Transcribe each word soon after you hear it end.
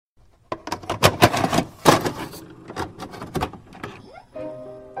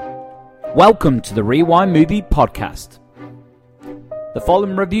Welcome to the Rewind Movie Podcast. The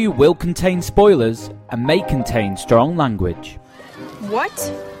following review will contain spoilers and may contain strong language. What?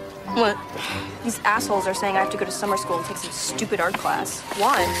 What? These assholes are saying I have to go to summer school and take some stupid art class.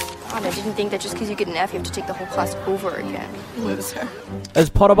 Why? God, I didn't think that just because you get an F, you have to take the whole class over again. Loser. As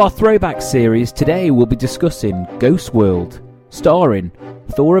part of our throwback series, today we'll be discussing Ghost World, starring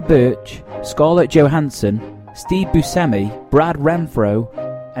Thora Birch, Scarlett Johansson, Steve Buscemi, Brad Renfro,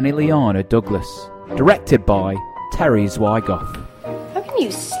 and Ileana Douglas. Directed by Terry Zwigoff. How can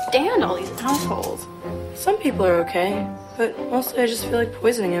you stand all these assholes? Some people are okay, but mostly I just feel like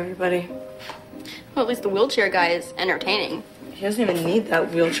poisoning everybody. Well, at least the wheelchair guy is entertaining. He doesn't even need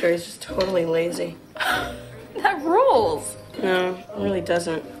that wheelchair, he's just totally lazy. That rules. No, it really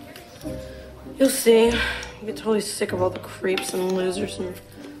doesn't. You'll see. I get totally sick of all the creeps and losers and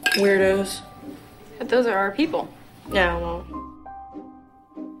weirdos. But those are our people. Yeah, well.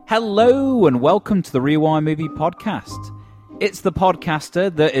 Hello and welcome to the Rewind Movie Podcast. It's the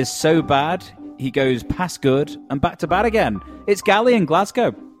podcaster that is so bad, he goes past good and back to bad again. It's Gally in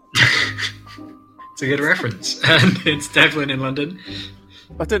Glasgow. It's a good reference. And it's Devlin in London.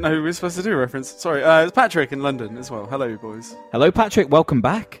 I didn't know who we were supposed to do a reference. Sorry, it's Patrick in London as well. Hello, boys. Hello, Patrick. Welcome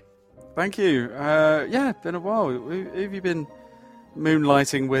back. Thank you. Yeah, been a while. Who have you been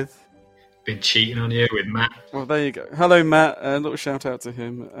moonlighting with? Been cheating on you with Matt. Well, there you go. Hello, Matt. A little shout out to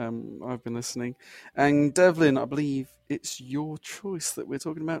him. I've been listening. And Devlin, I believe it's your choice that we're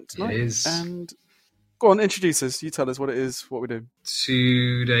talking about tonight. It is. And go on, introduce us. You tell us what it is, what we do.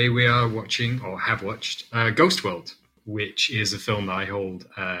 Today we are watching, or have watched, Ghost World, which is a film that I hold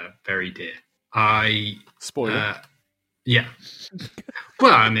very dear. Spoiler. Yeah.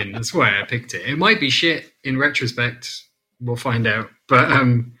 Well, I mean, that's why I picked it. It might be shit in retrospect. We'll find out. But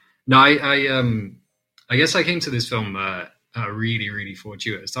no, I guess I came to this film a really, really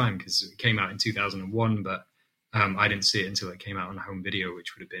fortuitous time because it came out in 2001, but I didn't see it until it came out on home video,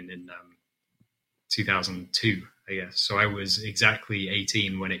 which would have been in 2002, I guess. So I was exactly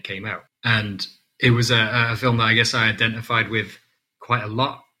 18 when it came out. And it was a film that I guess I identified with quite a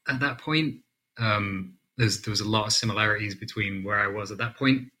lot at that point. There was a lot of similarities between where I was at that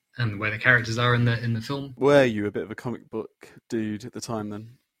point and where the characters are in the film. Were you a bit of a comic book dude at the time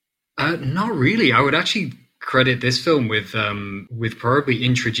then? Not really. I would actually credit this film with probably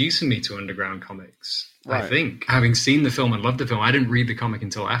introducing me to underground comics. Right. I think, having seen the film and loved the film, I didn't read the comic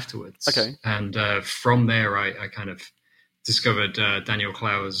until afterwards. Okay. And from there, I kind of discovered Daniel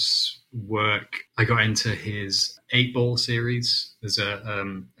Clow's work. I got into his 8-Ball series. There's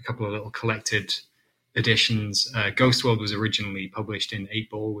a couple of little collected editions. Ghost World was originally published in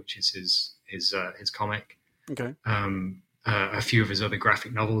 8-Ball, which is his comic. Okay. A few of his other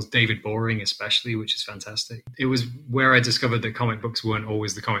graphic novels, David Boring especially, which is fantastic. It was where I discovered that comic books weren't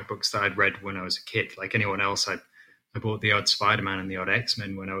always the comic books that I'd read when I was a kid. Like anyone else, I bought the odd Spider-Man and the odd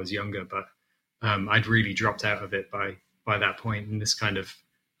X-Men when I was younger, but I'd really dropped out of it by that point. And this kind of,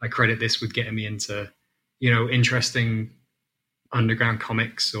 I credit this with getting me into, interesting underground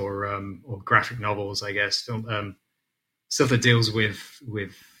comics or graphic novels, I guess. Stuff that deals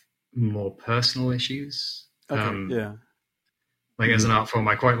with more personal issues. Okay, yeah. Like as an art form,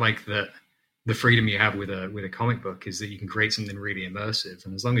 I quite like that the freedom you have with a comic book is that you can create something really immersive,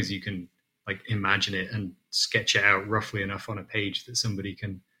 and as long as you can like imagine it and sketch it out roughly enough on a page that somebody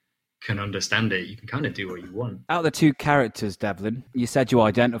can understand it, you can kind of do what you want. Out of the two characters, Devlin, you said you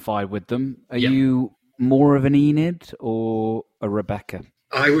identified with them. Are you more of an Enid or a Rebecca?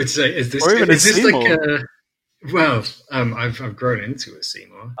 I would say, is this like a... Well, I've grown into a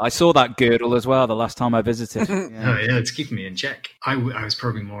Seymour. I saw that girdle as well the last time I visited. Yeah. It's keeping me in check. I was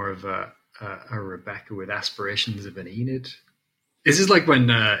probably more of a Rebecca with aspirations of an Enid. This is like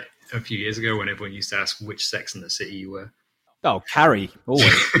when a few years ago when everyone used to ask which Sex and the City you were. Oh, Carrie,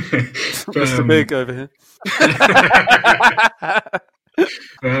 always. Mr. Big over here.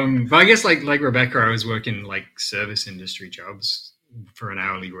 But I guess like Rebecca, I was working like service industry jobs for an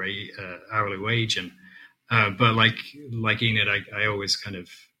hourly wage, and but like Enid, I always kind of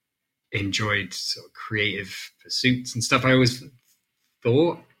enjoyed sort of creative pursuits and stuff. I always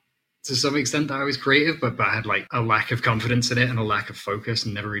thought to some extent that I was creative, but I had like a lack of confidence in it and a lack of focus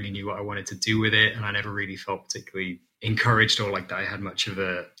and never really knew what I wanted to do with it. And I never really felt particularly encouraged or like that I had much of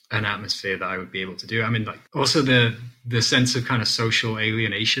an atmosphere that I would be able to do. I mean, like also the sense of kind of social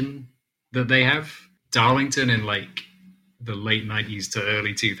alienation that they have. Darlington in like the late 90s to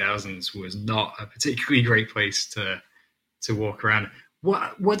early 2000s was not a particularly great place to walk around.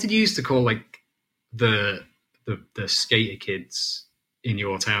 What did you used to call like the skater kids in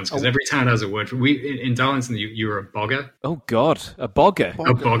your towns? Because every town has a word for. In Darlington, you were a bogger. Oh God, a bogger.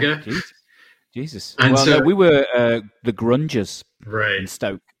 A bogger. Jesus. And well, so- no, we were the grungers in Right.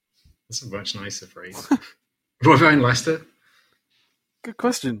 Stoke. That's a much nicer phrase. What about in Leicester? Good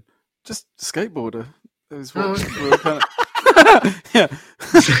question. Just a skateboarder. It was Oh, what okay. we were kind of... yeah.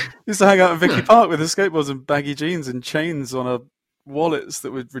 Used to hang out in Vicky Park with his skateboards and baggy jeans and chains on our wallets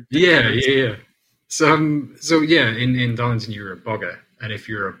that were ridiculous. Yeah. So yeah, in Darlington you were a bogger, and if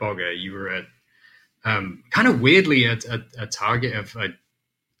you were a bogger, you were a kind of weirdly a target of an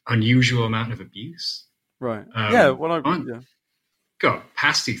unusual amount of abuse. Right. Um, yeah. Well, on- yeah. Got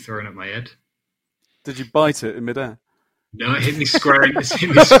pasty thrown at my head. Did you bite it in midair? No, it hit me square in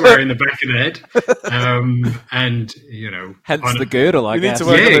the back of the head. And Hence on the girdle, I You need guess. to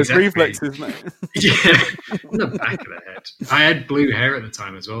work Yeah, on those exactly. reflexes, mate. yeah, on the back of the head. I had blue hair at the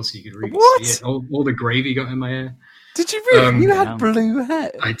time as well, so you could really What? see it. All the gravy got in my hair. Did you really? You yeah. had blue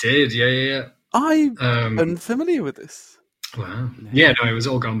hair. I did, yeah. I'm Um, unfamiliar with this. wow. Yeah, no, it was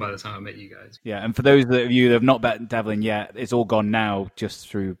all gone by the time I met you guys. Yeah, and for those of you that have not met Devlin yet, it's all gone now just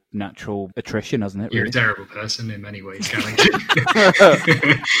through natural attrition, hasn't it? You're a Really? terrible person in many ways, Callington.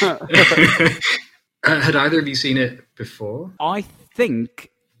 Had either of you seen it before? I think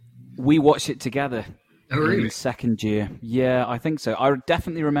we watched it together Oh, in really? the second year. Yeah, I think so. I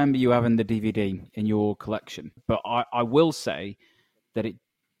definitely remember you having the DVD in your collection, but I will say that it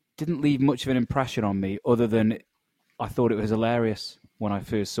didn't leave much of an impression on me other than I thought it was hilarious when I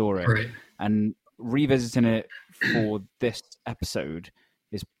first saw it. Right. And revisiting it for this episode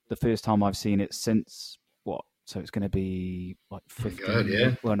is the first time I've seen it since what? So it's going to be like 15. God,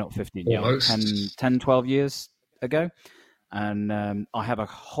 yeah. Well, not 15, Almost. yeah, 10, 12 years ago. And I have a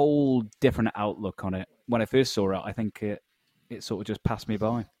whole different outlook on it. When I first saw it, I think it sort of just passed me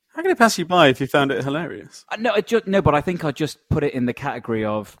by. How can it pass you by if you found it hilarious? No, but I think I just put it in the category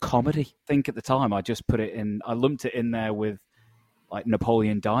of comedy. I think at the time I just put it in, I lumped it in there with like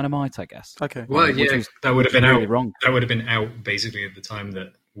Napoleon Dynamite, I guess. Okay. Well, Which yeah, was that would have been really out. wrong. That would have been out basically at the time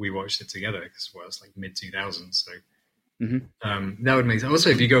that we watched it together, because it's like mid 2000s. So that would make sense. Also,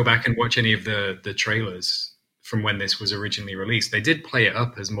 if you go back and watch any of the trailers from when this was originally released, they did play it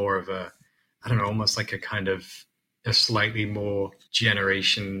up as more of a, I don't know, almost like a kind of a slightly more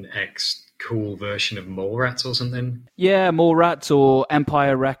Generation X cool version of Mallrats or something. Yeah, Mallrats or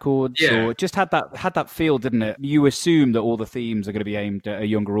Empire Records, Yeah. or it just had that feel, didn't it? You assume that all the themes are going to be aimed at a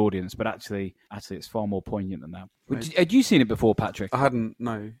younger audience, but actually it's far more poignant than that. Right. Had you seen it before, Patrick? I hadn't,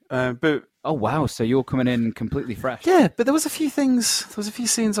 no. But Oh wow, so you're coming in completely fresh. yeah, but there was a few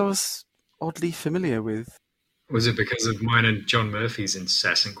scenes I was oddly familiar with. Was it because of mine and John Murphy's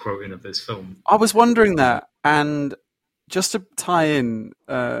incessant quoting of this film? I was wondering that, and just to tie in,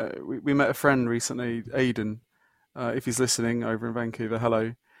 we met a friend recently, Aidan, if he's listening, over in Vancouver.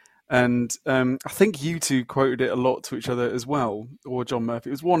 Hello. And I think you two quoted it a lot to each other as well, or John Murphy.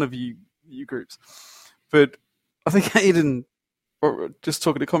 It was one of you groups. But I think Aidan, or just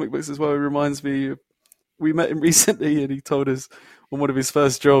talking to comic books as well, it reminds me, we met him recently and he told us on one of his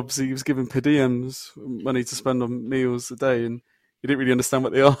first jobs he was given per diems, money to spend on meals a day, and he didn't really understand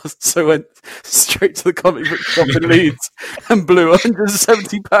what they asked, so went straight to the comic book shop in Leeds and blew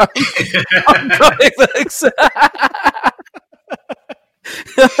 £170 on comic books.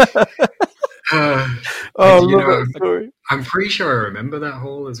 Oh, you love know, that story. I'm pretty sure I remember that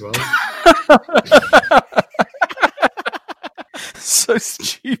haul as well. So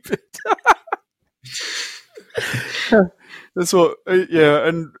stupid. That's what, yeah,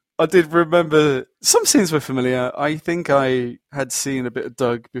 and I did remember some scenes were familiar. I think I had seen a bit of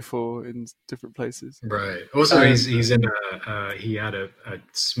Doug before in different places. Right. Also, he's in he had a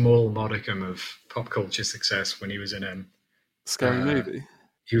small modicum of pop culture success when he was in Scary movie.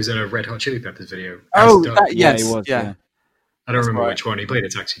 he was in a Red Hot Chili Peppers video. Oh, as Doug. that, Yeah, yes, he was. yeah. I don't remember right. which one. He played a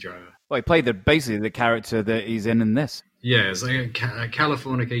taxi driver. Well, he played basically the character that he's in this. Yeah, it's like a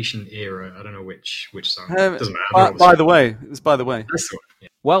Californication era. I don't know which song. Doesn't matter. By the way, it was by the way. That's the one. Yeah.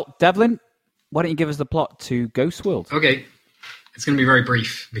 Well, Devlin, why don't you give us the plot to Ghost World? Okay, it's going to be very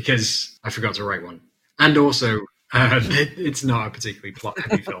brief because I forgot to write one, and also it's not a particularly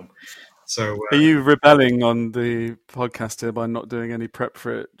plot-heavy film. So Are you rebelling on the podcast here by not doing any prep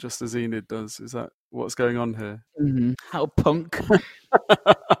for it, just as Enid does? Is that what's going on here? Mm-hmm. How punk.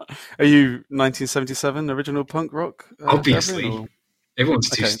 Are you 1977 original punk rock? obviously, Devlin, or- everyone's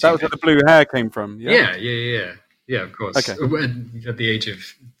too Okay, stupid. that was where the blue hair came from. Yeah. Yeah, of course. Okay. At the age of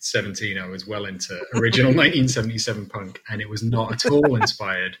 17, I was well into original 1977 punk, and it was not at all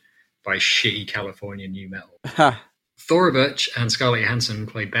inspired by shitty California new metal. Ha. Thora Birch and Scarlett Johansson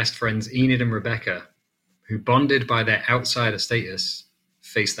play best friends Enid and Rebecca, who, bonded by their outsider status,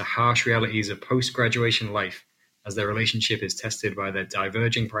 face the harsh realities of post-graduation life as their relationship is tested by their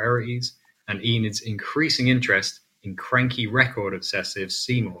diverging priorities and Enid's increasing interest in cranky record obsessive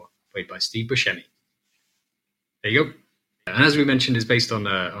Seymour, played by Steve Buscemi. There you go. And as we mentioned, is based on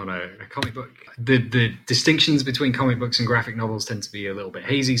a comic book. The distinctions between comic books and graphic novels tend to be a little bit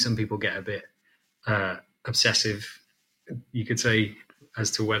hazy. Some people get a bit obsessive, you could say,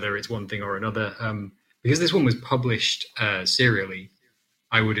 as to whether it's one thing or another. Because this one was published serially,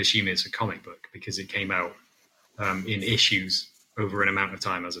 I would assume it's a comic book because it came out in issues over an amount of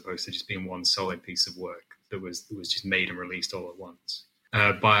time, as opposed to just being one solid piece of work that was just made and released all at once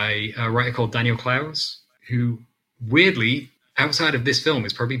by a writer called Daniel Clowes, who, weirdly, outside of this film,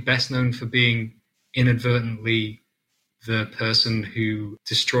 is probably best known for being inadvertently the person who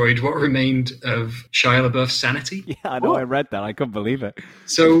destroyed what remained of Shia LaBeouf's sanity. Yeah, I know. I read that. I couldn't believe it.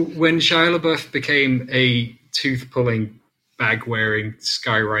 So when Shia LaBeouf became a tooth-pulling, bag-wearing,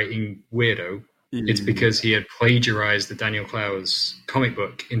 skywriting weirdo, it's because he had plagiarized the Daniel Clowes comic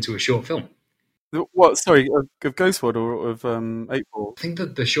book into a short film. What? Sorry, of Ghostworld or of April? I think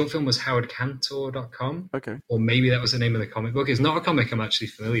that the short film was howardcantor.com. Okay. Or maybe that was the name of the comic book. It's not a comic I'm actually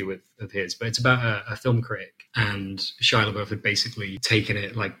familiar with of his, but it's about a film critic. And Shia LaBeouf had basically taken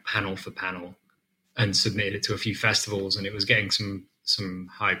it like panel for panel and submitted it to a few festivals, and it was getting some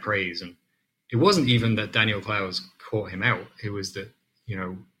high praise. And it wasn't even that Daniel Clowes caught him out. It was that,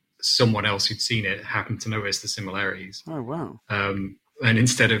 someone else who'd seen it happened to notice the similarities. Oh, wow. And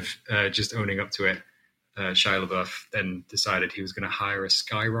instead of just owning up to it, Shia LaBeouf then decided he was going to hire a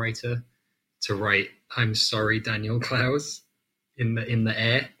skywriter to write "I'm sorry, Daniel Clowes" in the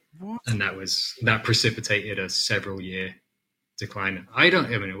air, What? and that precipitated a several-year decline.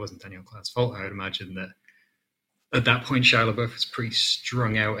 It wasn't Daniel Clowes' fault. I would imagine that at that point Shia LaBeouf was pretty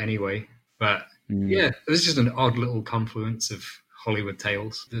strung out anyway. But yeah, it was just an odd little confluence of Hollywood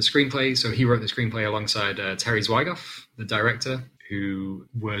tales. The screenplay, so he wrote the screenplay alongside Terry Zwigoff, the director, who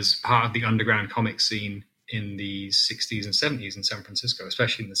was part of the underground comic scene in the 60s and 70s in San Francisco,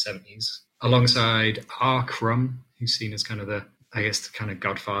 especially in the 70s, alongside R. Crumb, who's seen as kind of the kind of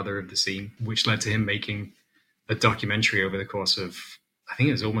godfather of the scene, which led to him making a documentary over the course of, I think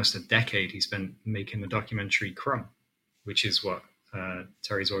it was almost a decade he spent making the documentary Crumb, which is what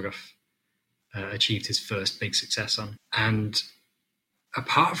Terry Zwigoff achieved his first big success on. And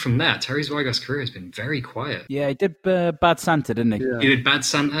apart from that, Terry Zwigoff's career has been very quiet. Yeah, he did Bad Santa, didn't he? Yeah. He did Bad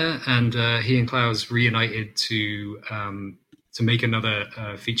Santa, and he and Clowes reunited to make another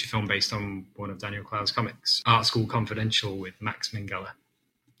feature film based on one of Daniel Clowes' comics, Art School Confidential, with Max Minghella,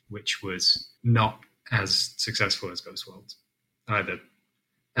 which was not as successful as Ghostworld, either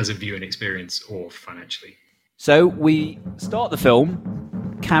as a viewing experience or financially. So we start the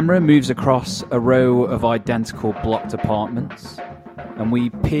film. Camera moves across a row of identical blocked apartments, and we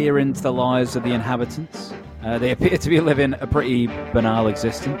peer into the lives of the inhabitants. They appear to be living a pretty banal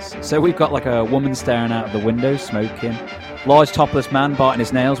existence. So we've got like a woman staring out of the window, smoking. Large topless man biting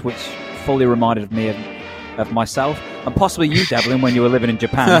his nails, which fully reminded me of myself. And possibly you, Devlin, when you were living in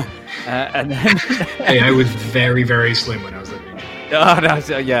Japan. And then... Hey, I was very, very slim when I was living in Japan. Oh,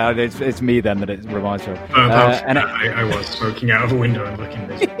 no, yeah, it's me then that it reminds me of. I was smoking out of a window and looking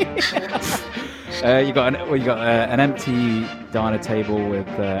this way. You got an empty diner table with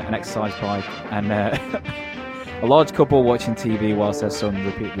an exercise bike and a large couple watching TV whilst their son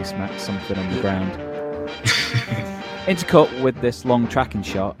repeatedly smacks something on the ground. Intercut with this long tracking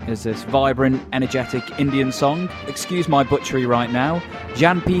shot is this vibrant, energetic Indian song. Excuse my butchery right now.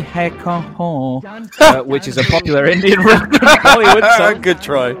 Janpi Hai Kahan, which is a popular Indian rock Hollywood song. Good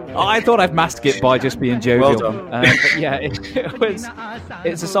try. I thought I'd mask it by just being jovial. Well done. But yeah,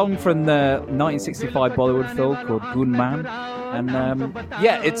 it's a song from the 1965 Bollywood film called Gunman. And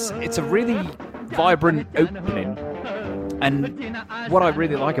it's a really vibrant opening. And what I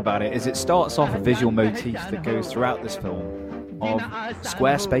really like about it is it starts off a visual motif that goes throughout this film of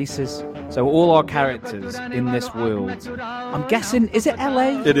square spaces. So all our characters in this world, I'm guessing, is it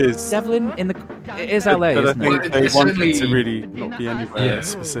LA? It is. Devlin, it is LA, But I isn't think it? they It's wanted certainly- to really not be anywhere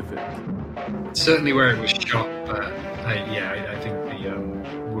specific. Certainly where it was shot, but I think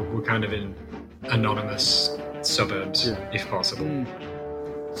we're kind of in anonymous suburbs, if possible.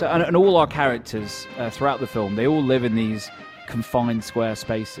 So, and all our characters throughout the film, they all live in these confined square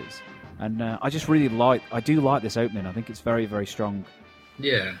spaces. And I do like this opening. I think it's very, very strong.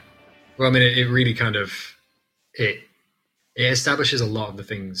 Yeah. Well, I mean, it really kind of, it establishes a lot of the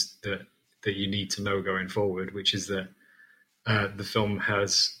things that you need to know going forward, which is that the film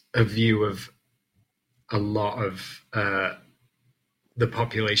has a view of a lot of the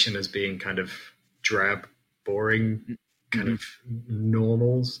population as being kind of drab, boring, kind of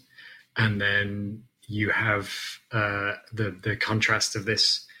normals, and then you have the contrast of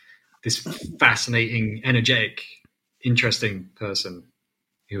this this fascinating, energetic, interesting person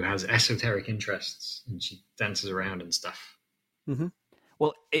who has esoteric interests, and she dances around and stuff. Mm-hmm.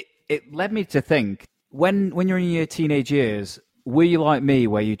 Well, it led me to think, when you're in your teenage years, were you like me,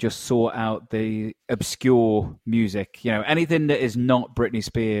 where you just sought out the obscure music? You know, anything that is not Britney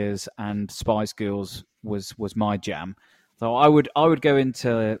Spears and Spice Girls was my jam. So I would go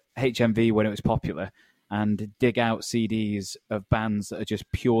into HMV when it was popular and dig out CDs of bands that are just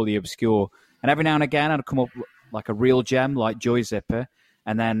purely obscure. And every now and again, I'd come up like a real gem, like Joy Zipper.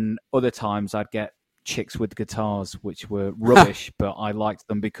 And then other times I'd get Chicks with Guitars, which were rubbish, but I liked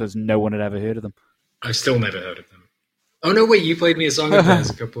them because no one had ever heard of them. I've still never heard of them. Oh, no, wait, you played me a song of theirs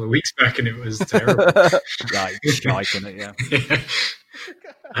a couple of weeks back and it was terrible. Right, shite in it, yeah.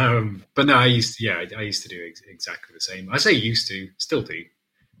 But no, I used to do exactly the same. I say used to, still do.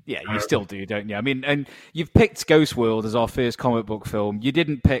 Yeah, you still do, don't you? I mean, and you've picked Ghost World as our first comic book film. You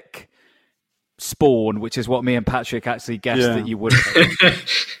didn't pick Spawn, which is what me and Patrick actually guessed that you would pick.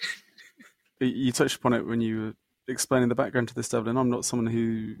 You touched upon it when you were explaining the background to this, Devlin. I'm not someone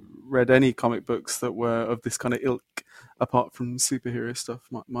who read any comic books that were of this kind of ilk, apart from superhero stuff.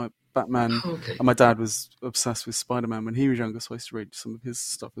 My Batman, and my dad was obsessed with Spider-Man when he was younger, so I used to read some of his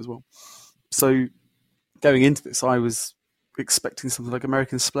stuff as well. So going into this, I was expecting something like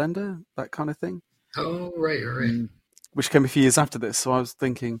American Splendor, that kind of thing. Oh, right. Which came a few years after this, so I was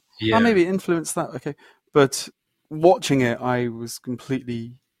thinking, maybe it influenced that, okay. But watching it, I was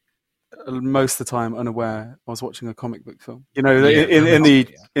completely, most of the time, unaware I was watching a comic book film. You know,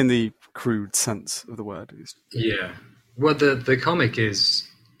 in the crude sense of the word. Yeah. Well, the comic is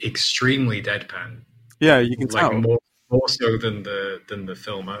extremely deadpan. Yeah, you can tell. More so than the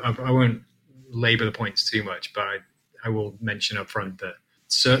film. I won't labor the points too much, but I will mention up front that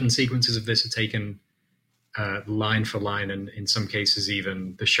certain sequences of this are taken line for line, and in some cases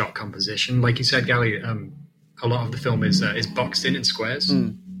even the shot composition. Like you said, Gally, a lot of the film is boxed in squares.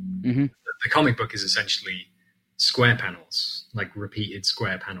 Mm-hmm. The comic book is essentially square panels, like repeated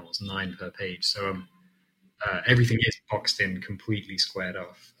square panels, 9 per page. So everything is boxed in, completely squared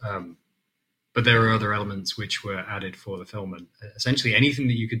off. But there are other elements which were added for the film, and essentially anything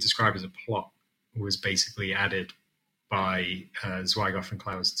that you could describe as a plot was basically added by Zweigoff and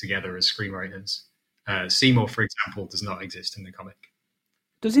Klaus together as screenwriters. Seymour, for example, does not exist in the comic.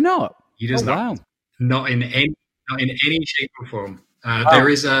 Does he not? He does not. Wow. Not in any shape or form. There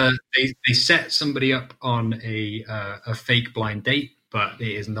is they set somebody up on a fake blind date, but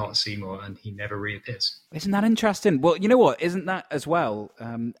it is not Seymour, and he never reappears. Isn't that interesting? Well, you know what? Isn't that as well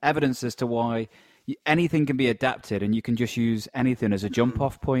evidence as to why anything can be adapted, and you can just use anything as a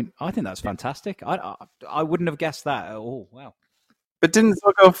jump-off point? I think that's fantastic. I wouldn't have guessed that at all. Wow. But didn't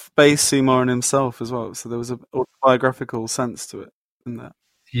Zweigoff base Seymour on himself as well? So there was an autobiographical sense to it in that.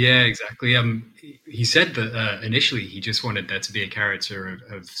 Yeah, exactly. He said that initially he just wanted there to be a character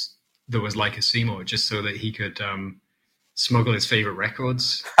of that was like a Seymour, just so that he could smuggle his favorite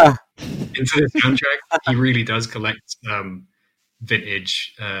records into the soundtrack. He really does collect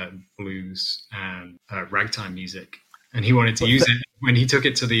vintage blues and ragtime music, and he wanted to use it. When he took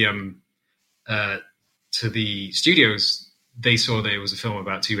it to the studios, they saw that it was a film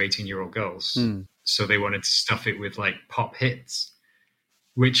about two 18-year-old girls, so they wanted to stuff it with like pop hits.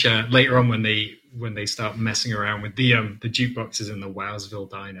 Which later on, when they start messing around with the jukeboxes in the Wowsville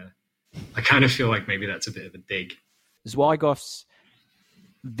diner, I kind of feel like maybe that's a bit of a dig. Zweigoff's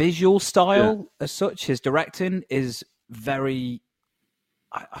visual style, as such, his directing is very,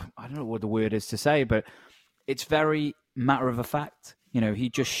 I don't know what the word is to say, but it's very matter of fact. You know, he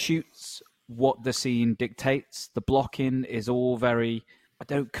just shoots what the scene dictates. The blocking is all very,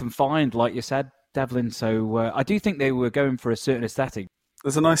 confined, like you said, Devlin. So I do think they were going for a certain aesthetic.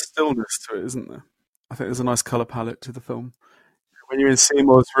 There's a nice stillness to it, isn't there? I think there's a nice colour palette to the film. When you're in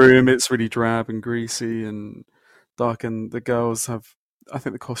Seymour's room, it's really drab and greasy and dark, and the girls have, I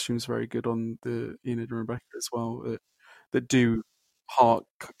think the costume's very good on the Enid and Rebecca as well, that do heart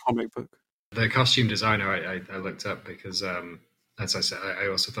comic book. The costume designer I looked up because, as I said, I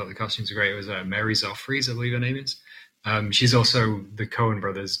also thought the costumes were great. It was Mary Zoffries, I believe her name is. She's also the Coen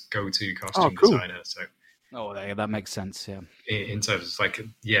brothers' go-to costume designer, so... Oh, that makes sense, yeah. In terms of, like,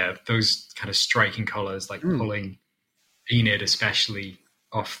 those kind of striking colours, like pulling Enid especially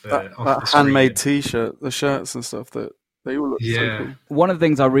off the handmade T-shirt, the shirts and stuff, that they all look so cool. One of the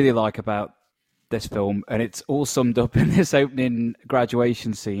things I really like about this film, and it's all summed up in this opening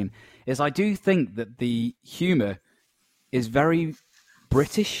graduation scene, is I do think that the humour is very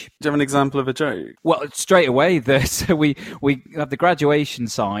British. Do you have an example of a joke? Well, straight away, so we have the graduation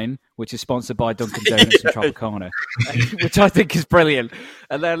sign, which is sponsored by Dunkin' Donuts and Tropicana, which I think is brilliant.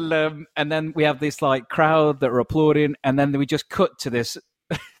 And then we have this like crowd that are applauding, and then we just cut to this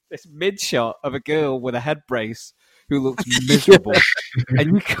mid shot of a girl with a head brace who looks miserable,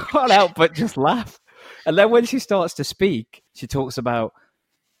 and you can't help but just laugh. And then when she starts to speak, she talks about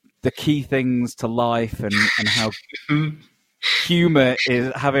the key things to life and how humor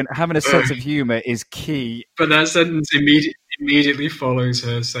is having a sense of humor is key. But that sentence immediately follows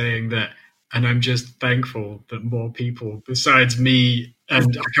her saying that, and I'm just thankful that more people besides me and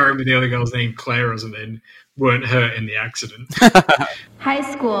I can't remember the other girl's name, Claire or something, weren't hurt in the accident. High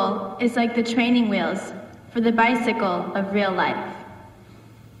school is like the training wheels for the bicycle of real life.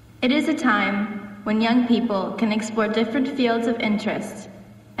 It is a time when young people can explore different fields of interest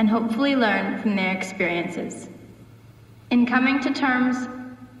and hopefully learn from their experiences. In coming to terms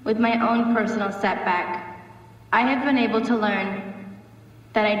with my own personal setback, I have been able to learn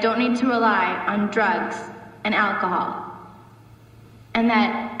that I don't need to rely on drugs and alcohol, and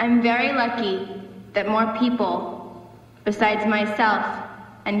that I'm very lucky that more people, besides myself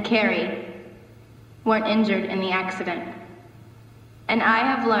and Carrie, weren't injured in the accident. And I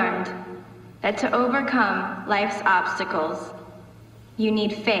have learned that to overcome life's obstacles, you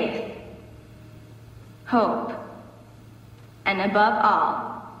need faith, hope, and above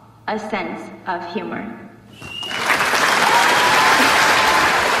all, a sense of humor.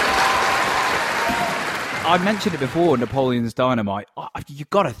 I mentioned it before, Napoleon's Dynamite.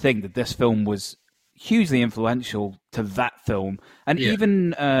 You've got to think that this film was hugely influential to that film. And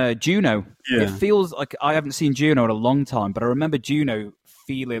even Juno. Yeah. It feels like I haven't seen Juno in a long time, but I remember Juno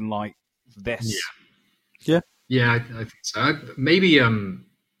feeling like this. Yeah. Yeah, I think so. Maybe,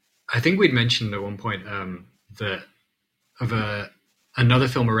 I think we'd mentioned at one point that of another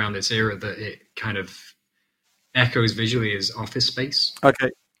film around this era that it kind of echoes visually is Office Space. Okay,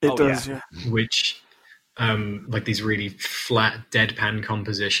 it does, yeah. Which... like these really flat deadpan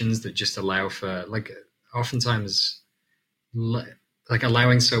compositions that just allow for like oftentimes like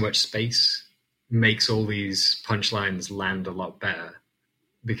allowing so much space makes all these punchlines land a lot better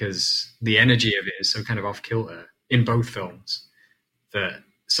because the energy of it is so kind of off kilter in both films that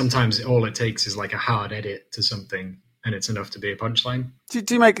sometimes all it takes is like a hard edit to something and it's enough to be a punchline. Do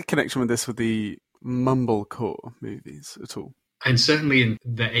you make a connection with this with the mumblecore movies at all? And certainly in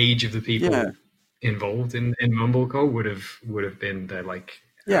the age of the people involved in mumblecore would have been their like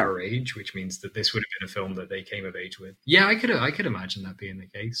our age, which means that this would have been a film that they came of age with. Yeah, I could imagine that being the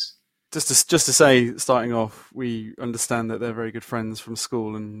case. Just to say, starting off, we understand that they're very good friends from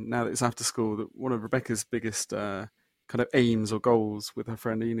school, and now that it's after school, that one of Rebecca's biggest kind of aims or goals with her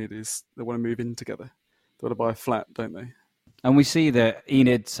friend Enid is they want to move in together. They want to buy a flat, don't they? And we see that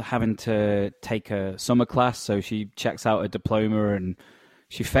Enid's having to take a summer class, so she checks out a diploma and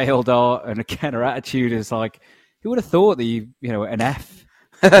she failed art, and again, her attitude is like, who would have thought that an F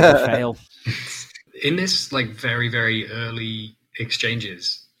would fail? In this, like, very, very early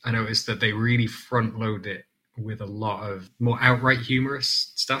exchanges, I noticed that they really front load it with a lot of more outright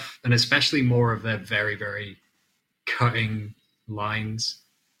humorous stuff, and especially more of their very, very cutting lines.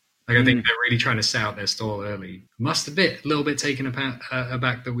 Like, I think they're really trying to set out their stall early. Must have been a little bit taken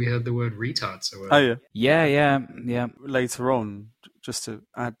aback that we heard the word retard so early. Oh, yeah. Yeah. Later on, just to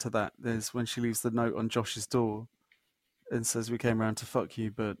add to that, there's when she leaves the note on Josh's door and says, "We came around to fuck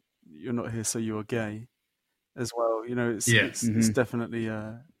you, but you're not here, so you're gay," as well. It's definitely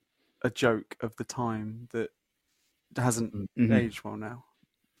a joke of the time that hasn't aged well now.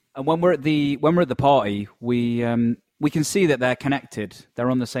 And when we're at the party, we can see that they're connected. They're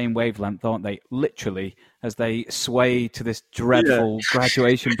on the same wavelength, aren't they? Literally, as they sway to this dreadful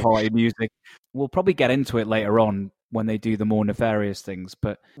graduation party music. We'll probably get into it later on when they do the more nefarious things.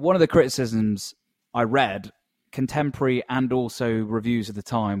 But one of the criticisms I read, contemporary and also reviews at the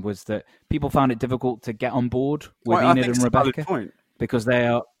time, was that people found it difficult to get on board with Enid and Rebecca because they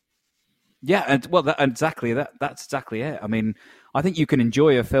are. Yeah, that's exactly it. I mean, I think you can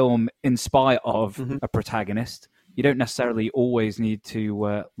enjoy a film in spite of a protagonist. You don't necessarily always need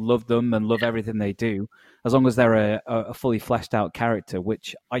to love them and love everything they do, as long as they're a fully fleshed out character,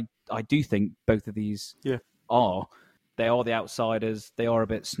 which I do think both of these are. They are the outsiders. They are a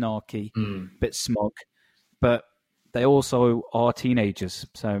bit snarky, a bit smug, but they also are teenagers.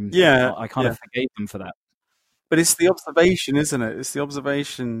 So I kind of forgave them for that. But it's the observation, isn't it? It's the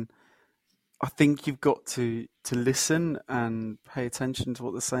observation. I think you've got to listen and pay attention to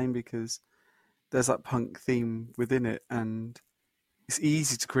what they're saying because there's that punk theme within it, and it's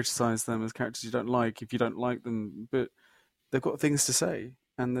easy to criticize them as characters you don't like if you don't like them. But they've got things to say,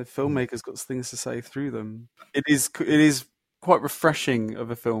 and the filmmakers got things to say through them. It is quite refreshing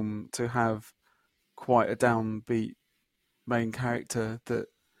of a film to have quite a downbeat main character that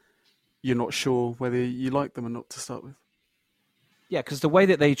you're not sure whether you like them or not to start with. Yeah, because the way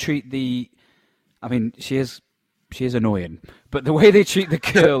that they treat she is annoying, but the way they treat the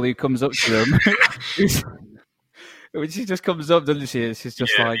girl who comes up to them, she just comes up, doesn't she? She's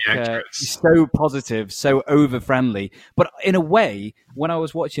just she's so positive, so over friendly. But in a way, when I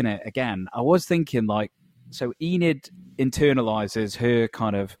was watching it again, I was thinking so Enid internalizes her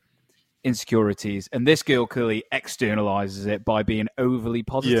kind of insecurities, and this girl clearly externalizes it by being overly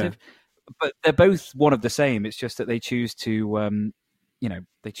positive. Yeah. But they're both one of the same. It's just that they choose to,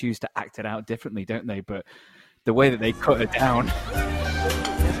 they choose to act it out differently, don't they? But the way that they cut her down.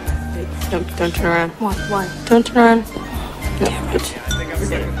 Don't turn around. Why? Don't turn around. Damn it.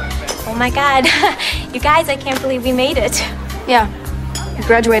 Oh my God. You guys, I can't believe we made it. Yeah. We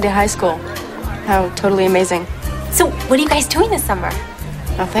graduated high school. How totally amazing. So, what are you guys doing this summer?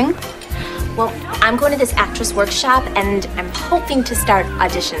 Nothing. Well, I'm going to this actress workshop, and I'm hoping to start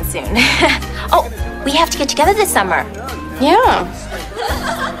audition soon. Oh, we have to get together this summer. Yeah.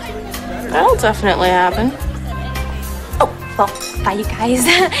 That'll definitely happen. Oh, well, bye, you guys.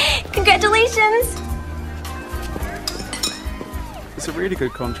 Congratulations. It's a really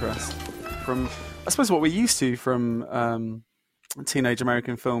good contrast from, I suppose, what we're used to from teenage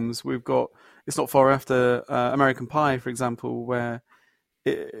American films. We've got, it's not far after American Pie, for example, where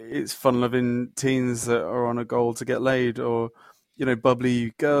it's fun-loving teens that are on a goal to get laid, or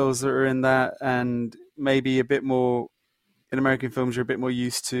bubbly girls that are in that, and maybe a bit more in American films. You're a bit more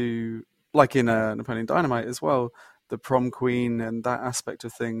used to, like in Napoleon Dynamite as well, the prom queen and that aspect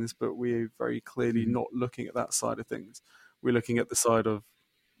of things. But we're very clearly not looking at that side of things. We're looking at the side of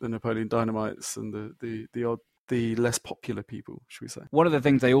the Napoleon Dynamites and the less popular people, should we say? One of the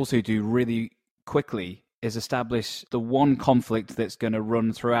things they also do really quickly is establish the one conflict that's going to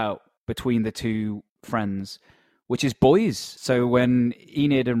run throughout between the two friends, which is boys. So when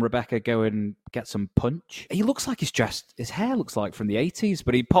Enid and Rebecca go and get some punch, he looks like he's dressed, his hair looks like from the 80s,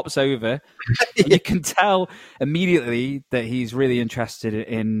 but he pops over. You can tell immediately that he's really interested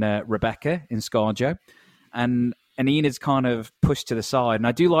in Rebecca, in ScarJo. And Enid's kind of pushed to the side. And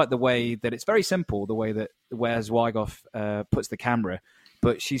I do like the way that it's very simple, the way that where Zwigoff puts the camera.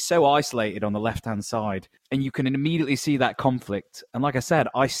 But she's so isolated on the left-hand side, and you can immediately see that conflict. And like I said,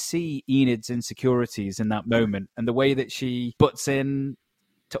 I see Enid's insecurities in that moment, and the way that she butts in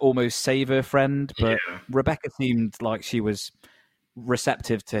to almost save her friend. But Rebecca seemed like she was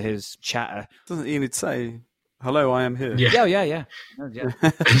receptive to his chatter. Doesn't Enid say, "Hello, I am here"? Yeah.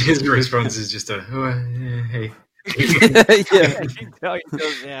 And his response is just hey.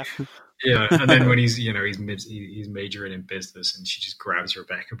 Yeah. Yeah, and then when he's majoring in business, and she just grabs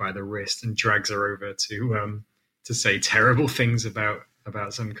Rebecca by the wrist and drags her over to say terrible things about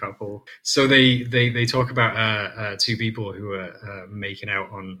some couple. So they talk about two people who are making out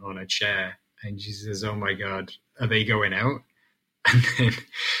on a chair, and she says, "Oh my God, are they going out?" And then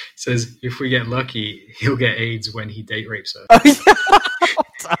says, "If we get lucky, he'll get AIDS when he date rapes her."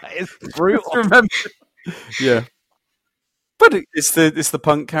 That is brutal. Remember? Yeah. But it's the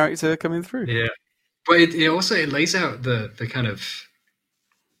punk character coming through. Yeah, but it also lays out the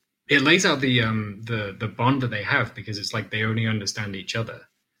bond that they have, because it's like they only understand each other.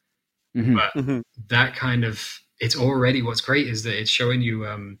 Mm-hmm. But that kind of, it's already, what's great is that it's showing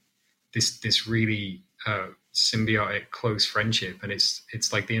you this really symbiotic, close friendship, and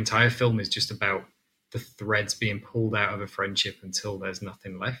it's like the entire film is just about the threads being pulled out of a friendship until there's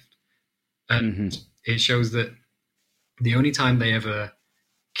nothing left, and it shows that the only time they ever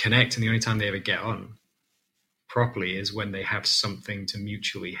connect and the only time they ever get on properly is when they have something to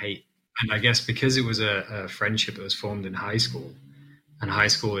mutually hate. And I guess because it was a friendship that was formed in high school, and high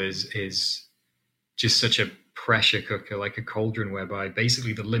school is just such a pressure cooker, like a cauldron, whereby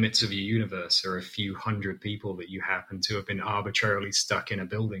basically the limits of your universe are a few hundred people that you happen to have been arbitrarily stuck in a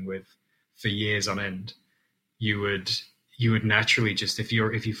building with for years on end. You would naturally just, if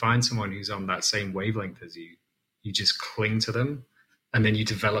you find someone who's on that same wavelength as you just cling to them, and then you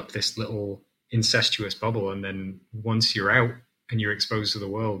develop this little incestuous bubble. And then once you're out and you're exposed to the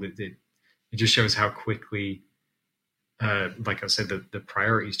world, it just shows how quickly, like I said, the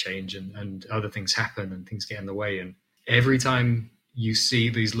priorities change and other things happen and things get in the way. And every time you see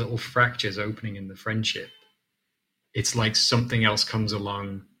these little fractures opening in the friendship, it's like something else comes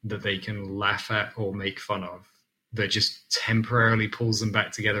along that they can laugh at or make fun of, that just temporarily pulls them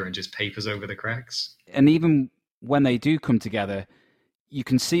back together and just papers over the cracks. And even when they do come together, you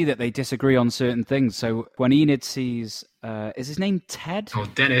can see that they disagree on certain things. So when Enid sees is his name Ted? Oh,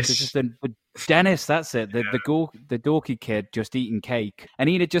 Dennis. It's just Dennis, that's it. The dorky kid just eating cake. And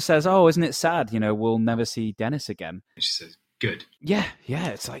Enid just says, "Oh, isn't it sad? We'll never see Dennis again." She says, "Good." Yeah.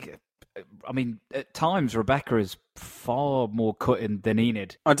 It's like, I mean, at times Rebecca is far more cutting than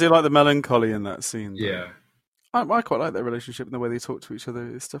Enid. I do like the melancholy in that scene. Yeah. I quite like their relationship and the way they talk to each other.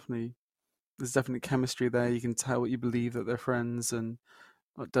 There's definitely chemistry there. You can tell you believe that they're friends, and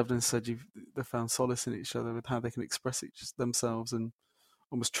like Devlin said, they found solace in each other with how they can express themselves and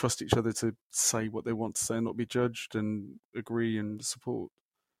almost trust each other to say what they want to say and not be judged and agree and support.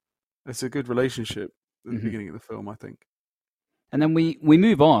 It's a good relationship at the beginning of the film, I think. And then we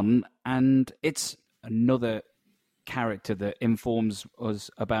move on, and it's another character that informs us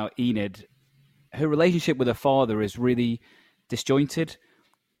about Enid. Her relationship with her father is really disjointed.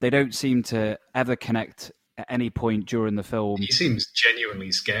 They don't seem to ever connect at any point during the film. He seems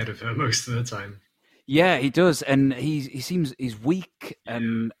genuinely scared of her most of the time. Yeah, he does, and he's weak,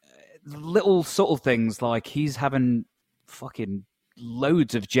 and little subtle things like he's having fucking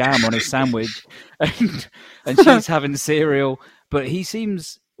loads of jam on his sandwich, and she's having cereal, but he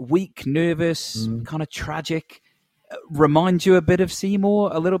seems weak, nervous, kind of tragic. Reminds you a bit of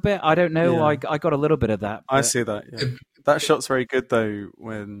Seymour a little bit. I don't know. Yeah. I got a little bit of that. I see that. Yeah. That shot's very good though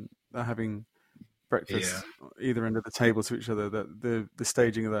when they're having breakfast either end of the table to each other. That the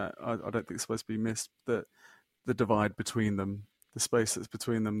staging of that, I don't think it's supposed to be missed. That the divide between them, the space that's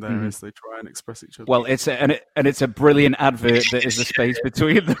between them there as they try and express each other. Well, it's a brilliant advert that is the space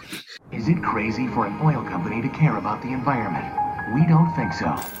between them. Is it crazy for an oil company to care about the environment? We don't think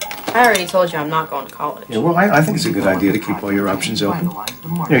so. I already told you I'm not going to college. Yeah, well, I think it's a good idea to keep all your options open.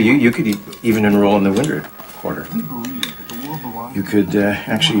 You could even enroll in the winter quarter. You could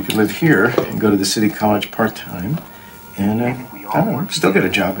live here and go to the city college part-time and, I don't know, still get a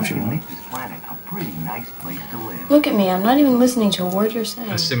job if you want. Look at me, I'm not even listening to a word you're saying.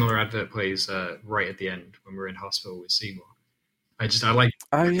 A similar advert plays right at the end when we're in hospital with Seymour. I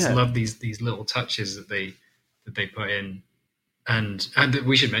love these little touches that they put in. And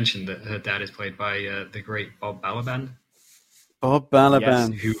we should mention that her dad is played by the great Bob Balaban. Bob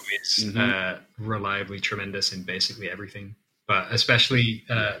Balaban. Yes, who is reliably tremendous in basically everything, but especially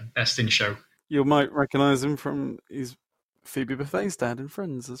best in show. You might recognise him from his Phoebe Buffay's dad in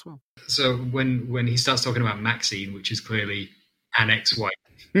Friends as well. So when he starts talking about Maxine, which is clearly an ex-wife,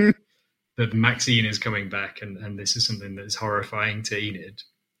 that Maxine is coming back, and this is something that is horrifying to Enid.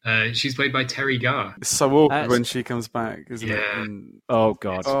 She's played by Terry Garr. It's so awkward when she comes back, isn't it? And, oh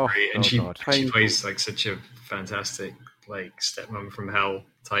god! And she plays like such a fantastic like stepmom from hell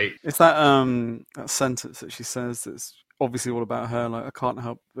type. It's that sentence that she says that's obviously all about her. Like, I can't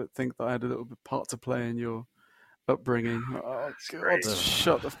help but think that I had a little bit part to play in your upbringing. Oh god!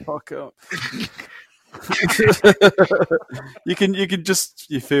 Shut the fuck up.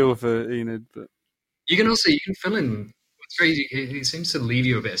 you feel for Enid, but you can fill in. What's crazy, it seems to leave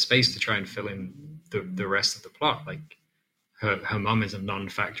you a bit of space to try and fill in the rest of the plot. Like her mum is a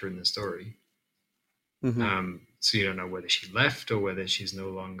non-factor in the story, so you don't know whether she left or whether she's no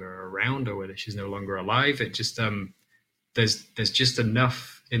longer around or whether she's no longer alive. It just there's just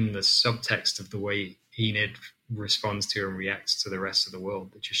enough in the subtext of the way Enid responds to and reacts to the rest of the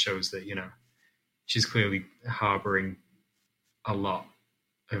world that just shows that she's clearly harboring a lot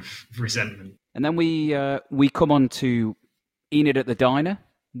of resentment. And then we come on to Enid at the diner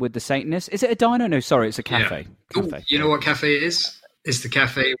with the Satanist. Is it a diner? No, sorry, it's a cafe. Yeah. Ooh, you know what cafe it is? It's the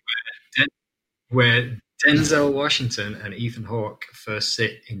cafe where Denzel Washington and Ethan Hawke first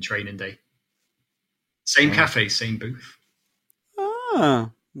sit in Training Day. Same cafe, same booth.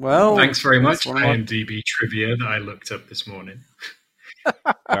 Ah, well. Thanks very much, IMDb trivia that I looked up this morning.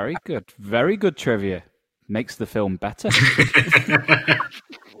 Very good. Very good trivia. Makes the film better. I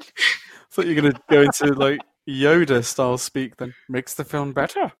thought you were going to go into like Yoda style speak. Then makes the film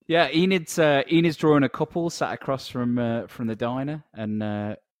better. Yeah, Enid's drawing a couple sat across from the diner,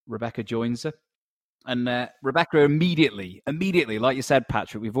 and Rebecca joins her. And Rebecca immediately, like you said,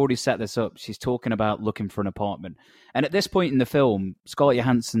 Patrick, we've already set this up. She's talking about looking for an apartment, and at this point in the film, Scarlett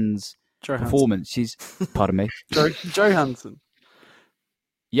Johansson's performance, she's pardon me, Johansson.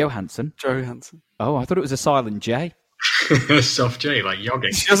 Johansson. Johansson. Oh, I thought it was a silent J. Soft J, like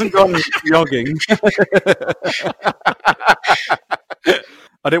yogging. She hasn't gone yogging.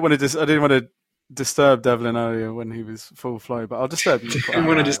 I didn't want to disturb Devlin earlier when he was full flow, but I'll disturb you. I didn't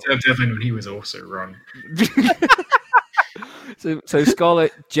want to disturb Devlin when he was also wrong. So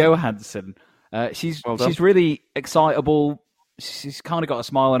Scarlett Johansson, she's really excitable. She's kind of got a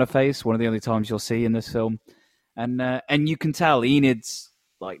smile on her face. One of the only times you'll see in this film, and you can tell Enid's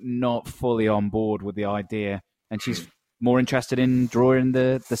like not fully on board with the idea, and she's more interested in drawing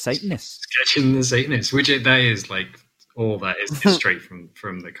the Satanists. Sketching the Satanists, which that is like all that is just straight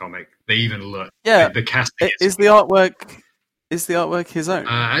from the comic. They even look the casting is the artwork his own?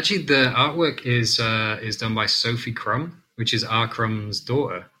 Actually, the artwork is done by Sophie Crumb, which is R. Crumb's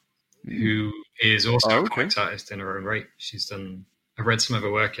daughter, who is also a comics artist in her own right. I've read some of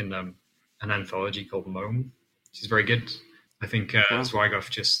her work in an anthology called Mome. She's very good. I think Zwigoff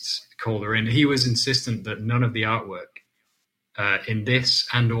just called her in. He was insistent that none of the artwork in this,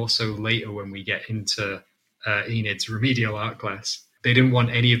 and also later when we get into Enid's remedial art class, they didn't want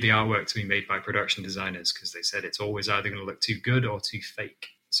any of the artwork to be made by production designers because they said it's always either going to look too good or too fake.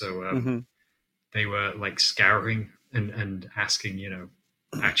 So they were like scouring and asking,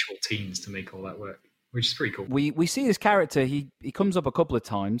 actual teams to make all that work, which is pretty cool. We see his character. He comes up a couple of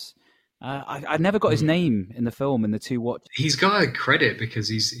times. I never got his name in the film in the two watch. He's got a credit because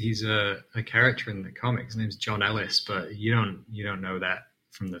he's a character in the comics. His name's John Ellis, but you don't know that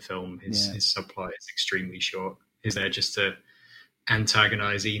from the film. His subplot is extremely short. He's there just to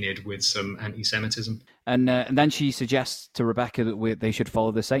antagonize Enid with some anti-Semitism. And then she suggests to Rebecca that they should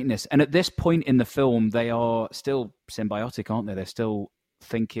follow the Satanists. And at this point in the film, they are still symbiotic, aren't they? They're still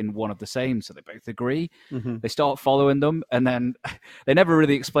thinking one of the same, so they both agree. They start following them, and then they never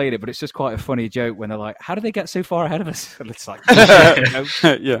really explain it, but it's just quite a funny joke when they're like, how did they get so far ahead of us? And it's like,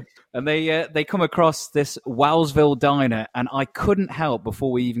 yeah. And they come across this Wowsville diner, and I couldn't help,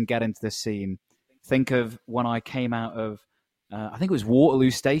 before we even get into this scene, think of when I came out of I think it was Waterloo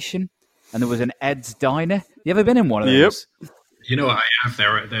Station, and there was an Ed's Diner. You ever been in one of those? Yep. I have.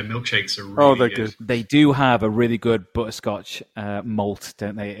 Their milkshakes are really good. They do have a really good butterscotch malt,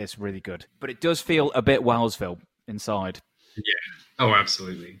 don't they? It's really good. But it does feel a bit Wowsville inside. Yeah. Oh,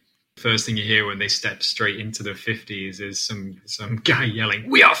 absolutely. First thing you hear when they step straight into the 50s is some guy yelling,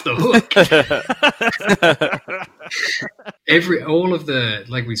 "We off the hook!" All of the,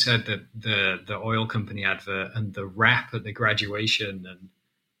 like we said, the oil company advert and the rap at the graduation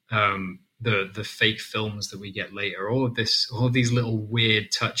and the fake films that we get later, all of these little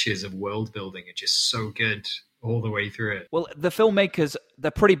weird touches of world building are just so good all the way through it. Well, the filmmakers,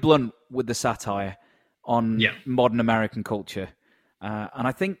 they're pretty blunt with the satire on modern American culture. And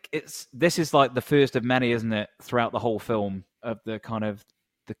I think this is like the first of many, isn't it, throughout the whole film, of the kind of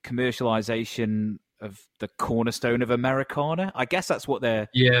the commercialization of the cornerstone of Americana. I guess that's what they're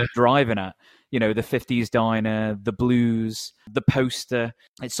driving at. The 50s diner, the blues, the poster.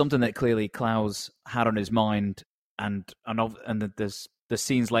 It's something that clearly Klaus had on his mind, and there's the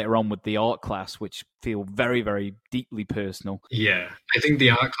scenes later on with the art class, which feel very, very deeply personal. Yeah, I think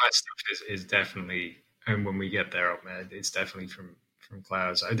the art class stuff is definitely, and when we get there, it's definitely from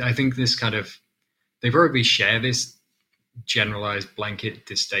Klaus. I think this kind of, they probably share this generalized blanket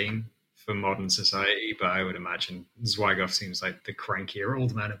disdain for modern society, but I would imagine Zwigoff seems like the crankier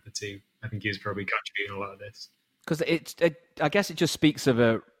old man of the two. I think he was probably contributing a lot of this. Because I guess it just speaks of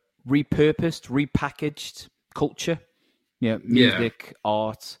a repurposed, repackaged culture. Music,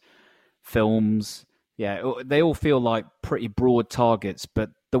 art, films. Yeah, they all feel like pretty broad targets,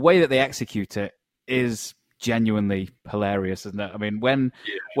 but the way that they execute it is genuinely hilarious, isn't it? I mean, when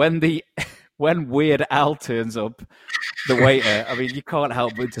Weird Al turns up, the waiter, I mean, you can't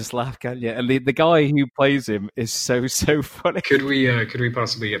help but just laugh, can you? And the guy who plays him is so funny. Could we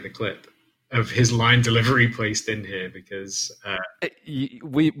possibly get the clip of his line delivery placed in here? Because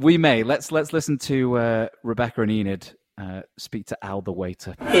we may. Let's listen to Rebecca and Enid speak to Al the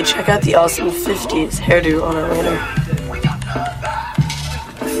waiter. Hey, check out the awesome 50s hairdo on our waiter.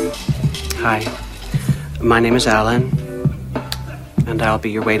 Hi, my name is Alan, and I'll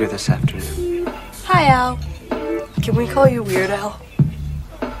be your waiter this afternoon. Hi, Al. Can we call you Weird Al?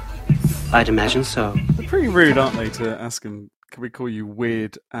 I'd imagine so. They're pretty rude, aren't they, to ask him, can we call you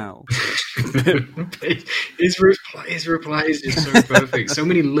Weird Al? His reply is just so perfect. So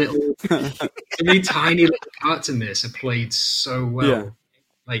many tiny little parts in this are played so well. Yeah.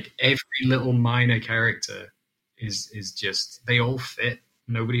 Like every little minor character is just, they all fit.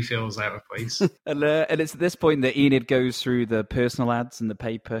 Nobody feels out of place. And it's at this point that Enid goes through the personal ads in the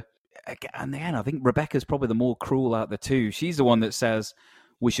paper. And then I think Rebecca's probably the more cruel out of the two. She's the one that says,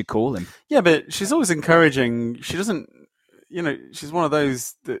 we should call him. Yeah, but she's always encouraging. She doesn't, she's one of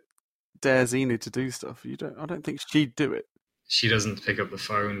those that dares Enid to do stuff. I don't think she'd do it. She doesn't pick up the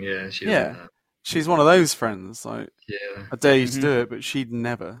phone. Yeah, she doesn't. Yeah, she's one of those friends. Like, yeah, I dare you to do it, but she'd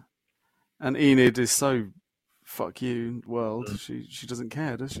never. And Enid is so fuck you world. She doesn't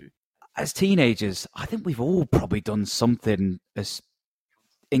care, does she? As teenagers, I think we've all probably done something as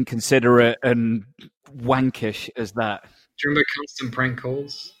inconsiderate and wankish as that. remember Constant Prank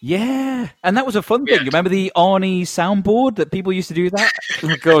Calls? Yeah, and that was a fun thing. You remember the Arnie soundboard that people used to do that?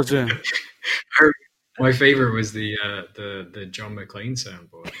 Oh God, yeah. My favorite was the John McClane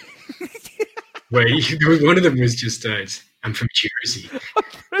soundboard, where one of them was just "I'm from Jersey."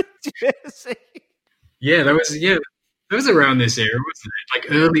 Jersey. Yeah, that was around this era, wasn't it?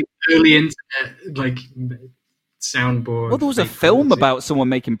 Like early internet, like soundboard. Well, there was a film about someone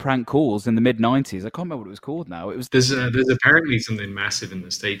making prank calls in the mid-90s. I can't remember what it was called now. It was there's apparently something massive in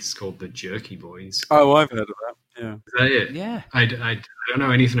the States called the Jerky Boys. Oh, I've heard of that. Yeah. Is that it? Yeah. I don't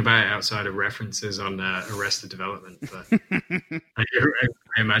know anything about it outside of references on Arrested Development, but I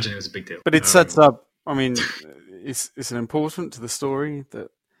imagine it was a big deal. But it sets up, I mean, it's an important to the story that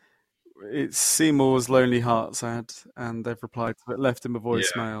it's Seymour's Lonely Hearts ad, and they've replied to it, left him a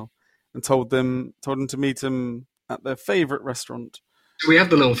voicemail, and told them to meet him at their favourite restaurant. We have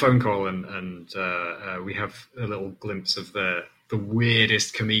the little phone call, and we have a little glimpse of the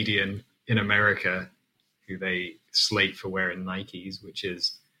weirdest comedian in America, who they slate for wearing Nikes, which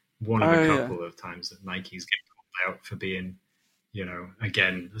is one of a couple of times that Nikes get called out for being,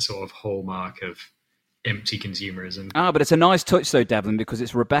 again, a sort of hallmark of empty consumerism. But it's a nice touch, though, Devlin, because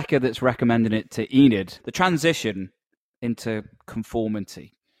it's Rebecca that's recommending it to Enid. The transition into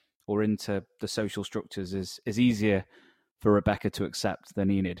conformity or into the social structures is easier for Rebecca to accept than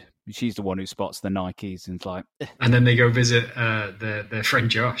Enid. She's the one who spots the Nikes and is like... And then they go visit their friend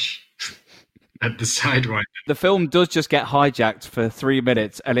Josh at the Sidewinder. The film does just get hijacked for 3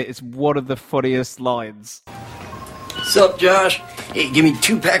 minutes, and it's one of the funniest lines. What's up, Josh? Hey, give me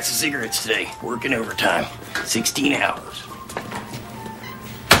 2 packs of cigarettes today. Working overtime. 16 hours.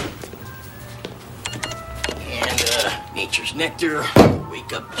 And, Nature's Nectar,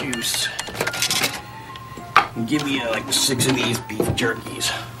 Wake Up Juice. And give me, 6 of these beef jerkies.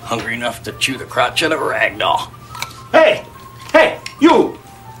 Hungry enough to chew the crotch out of a ragdoll. Hey! Hey, you!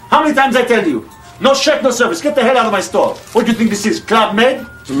 How many times I tell you? No chef, no service. Get the hell out of my store. What do you think this is, Club Med?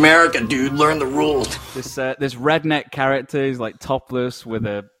 It's America, dude. Learn the rules. This redneck character is like topless with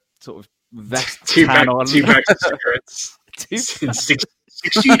a sort of vest Two tan on. 2 packs of cigarettes. In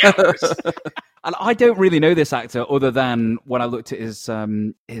 16 hours. And I don't really know this actor other than when I looked at his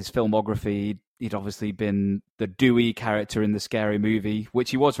filmography. He'd obviously been the Dewey character in the Scary Movie,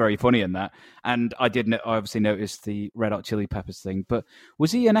 which he was very funny in that. And I obviously noticed the Red Hot Chili Peppers thing. But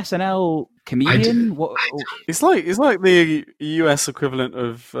was he an SNL comedian? It's like the US equivalent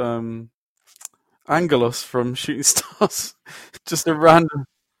of Angelos from Shooting Stars. Just a random.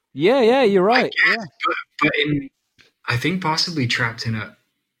 Yeah, you're right. But I think possibly trapped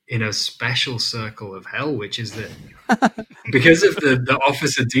in a special circle of hell, which is that because of the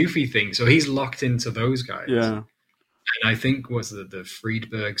Officer Doofy thing, so he's locked into those guys. Yeah. And I think the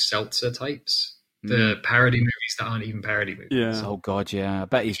Friedberg Seltzer types, the parody movies that aren't even parody movies. Yeah. Oh God, yeah. I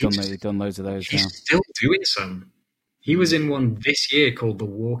bet he's done loads of those. He's still doing some. He was in one this year called The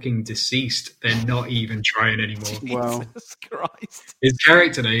Walking Deceased. They're not even trying anymore. Wow. Jesus Christ. His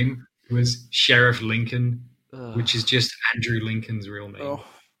character name was Sheriff Lincoln, which is just Andrew Lincoln's real name. Oh.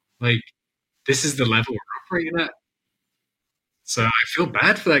 Like, this is the level we're operating at. So I feel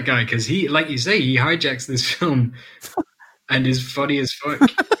bad for that guy because he, like you say, he hijacks this film and is funny as fuck.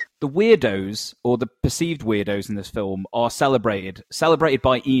 The weirdos, or the perceived weirdos in this film, are celebrated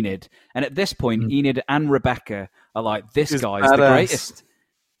by Enid. And at this point, Enid and Rebecca are like, this guy's the greatest.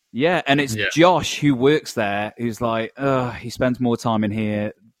 Yeah, and it's Josh who works there who's like, he spends more time in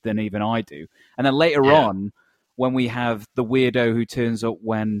here than even I do. And then later on, when we have the weirdo who turns up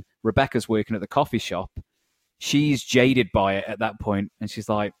when Rebecca's working at the coffee shop, she's jaded by it at that point, and she's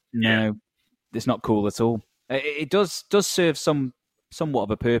like, no, it's not cool at all. It does serve somewhat of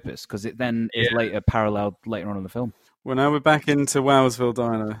a purpose, because it then is later paralleled later on in the film. Well, now we're back into Wowsville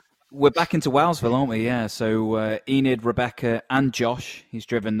Diner. We're back into Wowsville, aren't we? Yeah, so Enid, Rebecca, and Josh, he's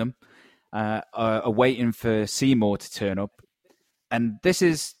driven them, are waiting for Seymour to turn up. And this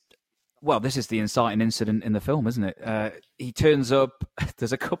is the inciting incident in the film, isn't it? He turns up.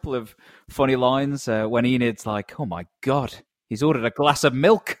 There's a couple of funny lines when Enid's like, oh my God, he's ordered a glass of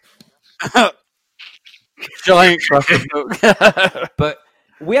milk. Giant glass of milk. But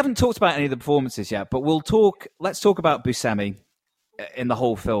we haven't talked about any of the performances yet, but let's talk about Buscemi in the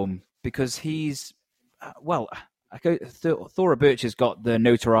whole film, because he's, Thora Birch has got the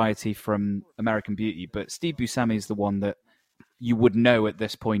notoriety from American Beauty, but Steve Buscemi is the one that you would know at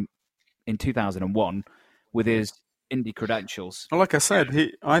this point in 2001 with his indie credentials. Well, like I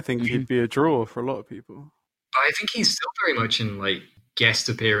said, I think he'd be a draw for a lot of people. I think he's still very much in like guest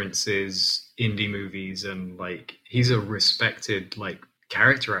appearances, indie movies, and like he's a respected like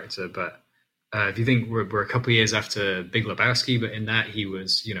character actor, but If you think we're a couple of years after Big Lebowski, but in that he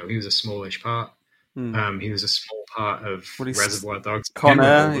was a smallish part. He was a small part of Reservoir Dogs. Con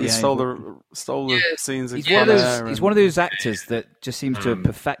Air, he stole the scenes. He's one of those actors that just seems to have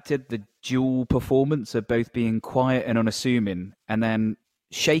perfected the dual performance of both being quiet and unassuming, and then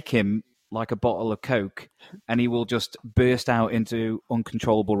shake him like a bottle of Coke, and he will just burst out into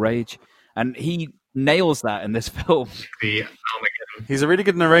uncontrollable rage. And he nails that in this film. He's a really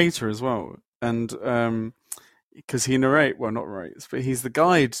good narrator as well, and because he not narrates, but he's the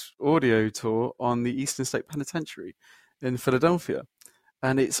guide audio tour on the Eastern State Penitentiary in Philadelphia,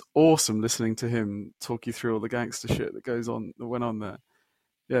 and it's awesome listening to him talk you through all the gangster shit that went on there.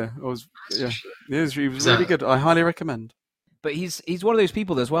 He was really good. I highly recommend. But he's one of those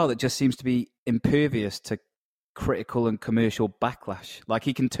people as well that just seems to be impervious to critical and commercial backlash. Like,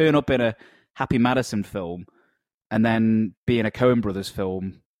 he can turn up in a Happy Madison film and then be in a Coen Brothers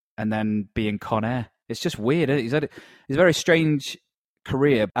film and then be in Con Air. It's just weird. He's had a very strange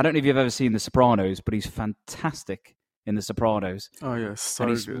career. I don't know if you've ever seen The Sopranos, but he's fantastic in The Sopranos. Oh, yes. So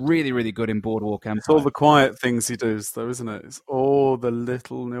and he's good. really, really good in Boardwalk Empire. It's all the quiet things he does, though, isn't it? It's all the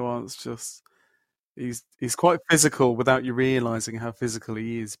little nuance. Just he's quite physical without you realising how physical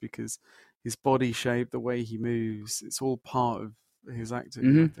he is, because his body shape, the way he moves, it's all part of his acting.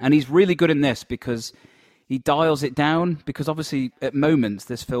 Mm-hmm. And he's really good in this because he dials it down, because obviously at moments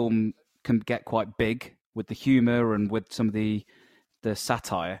this film can get quite big with the humour and with some of the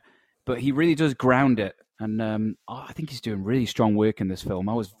satire, but he really does ground it. And I think he's doing really strong work in this film.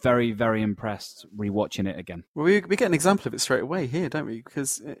 I was very, very impressed rewatching it again. Well, we get an example of it straight away here, don't we?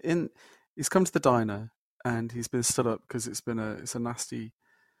 Because he's come to the diner and he's been stood up because it's a nasty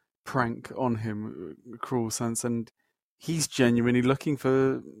prank on him, a cruel sense, and he's genuinely looking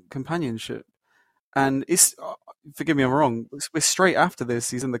for companionship. And it's, forgive me, I'm wrong, we're straight after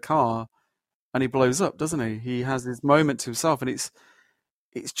this, he's in the car and he blows up, doesn't he? He has this moment to himself, and it's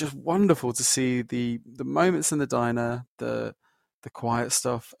just wonderful to see the moments in the diner, the quiet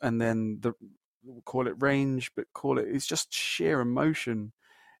stuff, and then we'll call it range, but it's just sheer emotion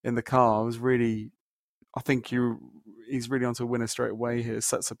in the car. I think he's really onto a winner straight away here.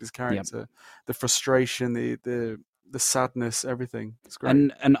 Sets up his character, yep. The frustration, the sadness, everything. It's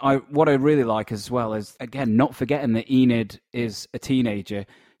great. And what I really like as well is, again, not forgetting that Enid is a teenager.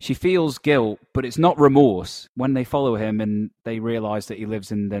 She feels guilt, but it's not remorse. When they follow him and they realise that he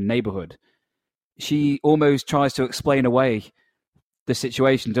lives in their neighbourhood, she almost tries to explain away the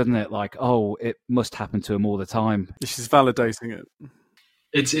situation, doesn't it? Like, oh, it must happen to him all the time. She's validating it.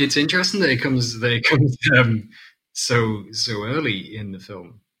 It's interesting that it comes so early in the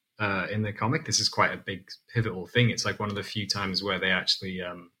film. In the comic, this is quite a big pivotal thing. It's like one of the few times where they actually,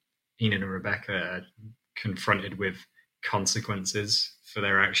 Enid and Rebecca are confronted with consequences for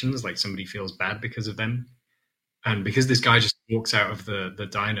their actions. Like, somebody feels bad because of them. And because this guy just walks out of the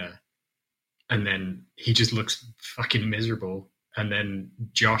diner and then he just looks fucking miserable, and then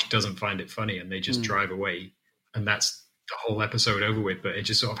Josh doesn't find it funny and they just drive away, and that's the whole episode over with. But it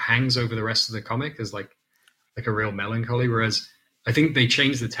just sort of hangs over the rest of the comic as like a real melancholy. Whereas I think they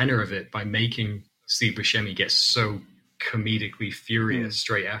changed the tenor of it by making Steve Buscemi get so comedically furious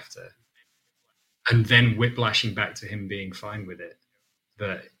straight after, and then whiplashing back to him being fine with it,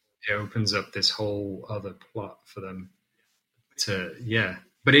 that it opens up this whole other plot for them to, yeah.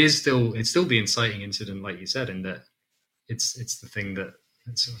 But it's still the inciting incident, like you said, in that it's the thing that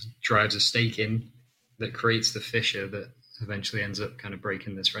sort of drives a stake in, that creates the fissure that eventually ends up kind of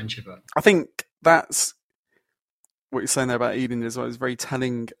breaking this friendship up. I think that's what you're saying there about Eden as well is very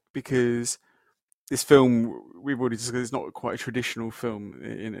telling, because this film, we've already discussed, is not quite a traditional film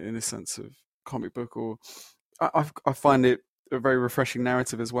in a sense of comic book, or I find it a very refreshing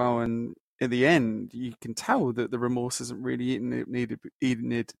narrative as well. And in the end, you can tell that the remorse isn't really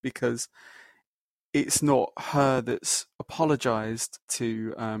eating it, because it's not her that's apologized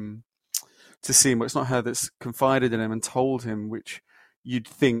to Seymour. It's not her that's confided in him and told him, which you'd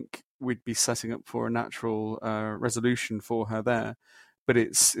think we'd be setting up for a natural resolution for her there, but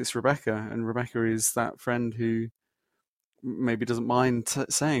it's Rebecca, and Rebecca is that friend who maybe doesn't mind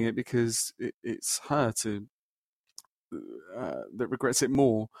saying it, because it's her that regrets it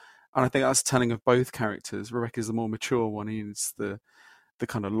more. And I think that's telling of both characters. Rebecca's the more mature one; he's the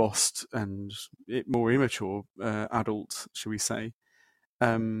kind of lost and more immature adult, shall we say? I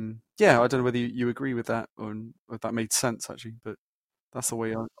don't know whether you agree with that, or if that made sense actually, but that's the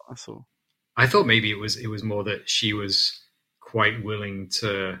way I saw. I thought maybe it was more that she was quite willing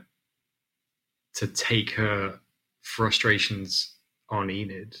to take her frustrations on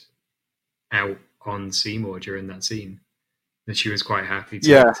Enid out on Seymour during that scene. That she was quite happy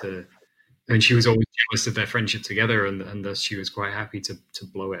to and she was always jealous of their friendship together, and thus she was quite happy to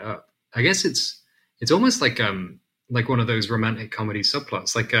blow it up. I guess it's almost like one of those romantic comedy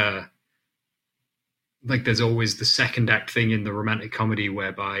subplots, like there's always the second act thing in the romantic comedy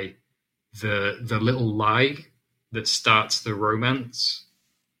whereby the little lie that starts the romance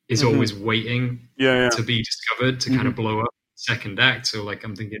is always waiting to be discovered to kind of blow up second act. So like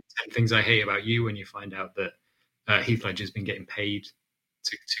I'm thinking 10 Things I Hate About You when you find out that Heath Ledger's been getting paid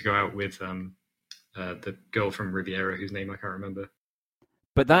to go out with the girl from Riviera whose name I can't remember.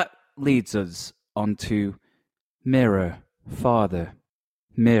 But that leads us on to Mirror, Father,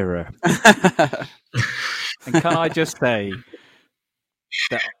 Mirror. And can I just say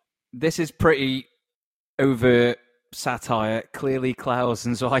that this is pretty overt satire. Clearly, Klaus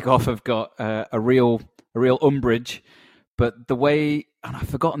and Zwigoff have got a real umbrage. But the way, and I've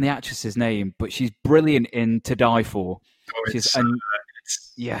forgotten the actress's name, but she's brilliant in To Die For. She's so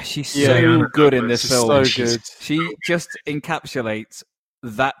good in this film. So good. She just encapsulates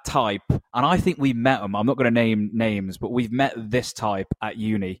that type, and I think we met them. I'm not going to name names, but we've met this type at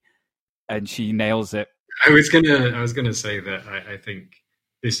uni, and she nails it. I was gonna say that I think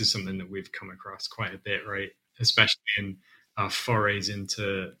this is something that we've come across quite a bit, right? Especially in our forays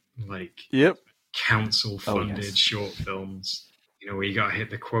into like council-funded short films. You know, where you got to hit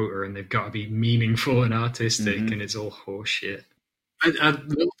the quota and they've got to be meaningful and artistic, and it's all horseshit. The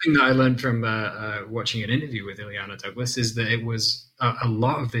little thing that I learned from watching an interview with Illeana Douglas is that it was a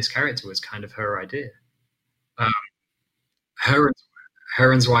lot of this character was kind of her idea. Her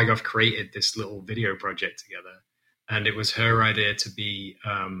and Zwigoff created this little video project together, and it was her idea to be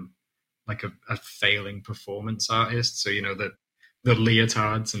like a failing performance artist. So, you know, the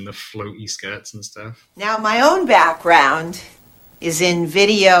leotards and the floaty skirts and stuff. Now, my own background is in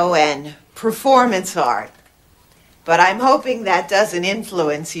video and performance art, but I'm hoping that doesn't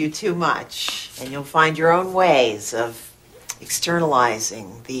influence you too much, and you'll find your own ways of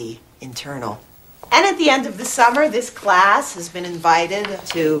externalizing the internal. And at the end of the summer, this class has been invited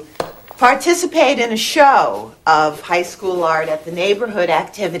to participate in a show of high school art at the Neighborhood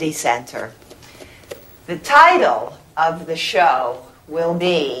Activity Center. The title of the show will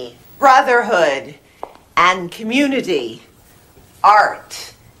be Brotherhood and Community,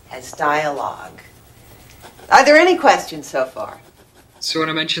 Art as Dialogue. Are there any questions so far? So when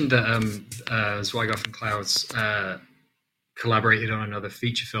I mentioned that Zwigoff and Klaus collaborated on another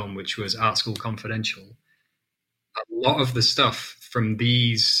feature film, which was Art School Confidential, a lot of the stuff from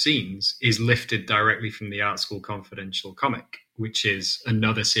these scenes is lifted directly from the Art School Confidential comic, which is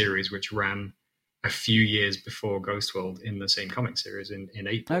another series which ran a few years before Ghost World in the same comic series in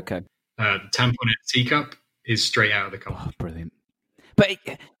April. Okay. Tampon in a Teacup is straight out of the comic. Oh, brilliant. But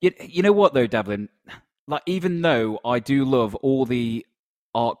you know what, though, Devlin? Like, even though I do love all the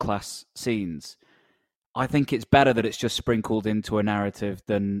art class scenes, I think it's better that it's just sprinkled into a narrative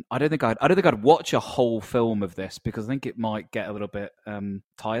than I don't think I'd watch a whole film of this, because I think it might get a little bit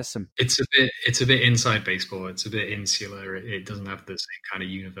tiresome. It's a bit inside baseball. It's a bit insular. It doesn't have the same kind of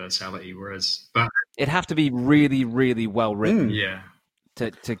universality. But it'd have to be really, really well written.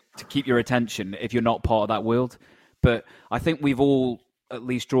 To keep your attention if you're not part of that world. But I think we've all at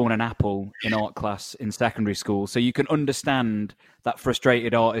least drawn an apple in art class in secondary school, so you can understand that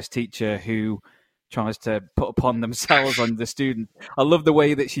frustrated artist teacher who tries to put upon themselves on the student. I love the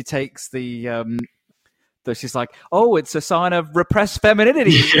way that she takes that she's like, oh, it's a sign of repressed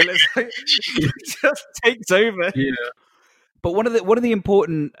femininity. And it's like, it just takes over. Yeah. But one of the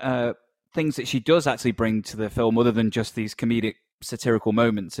important things that she does actually bring to the film, other than just these comedic satirical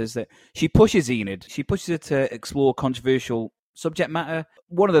moments, is that she pushes Enid. She pushes her to explore controversial subject matter.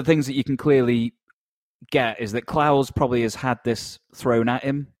 One of the things that you can clearly get is that Klaus probably has had this thrown at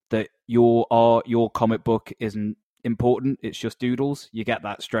him, that your comic book isn't important, it's just doodles. You get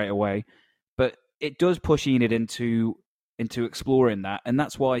that straight away. But it does push Enid into exploring that, and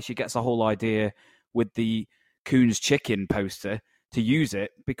that's why she gets the whole idea with the Coon's Chicken poster to use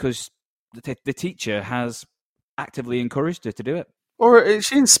it, because the teacher has actively encouraged her to do it. Or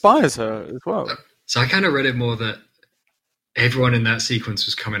she inspires her as well. So I kind of read it more that everyone in that sequence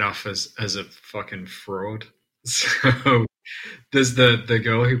was coming off as a fucking fraud. So there's the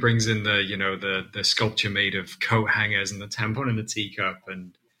girl who brings in the sculpture made of coat hangers and the tampon in the teacup,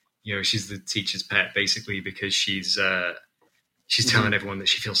 and you know, she's the teacher's pet basically because she's telling everyone that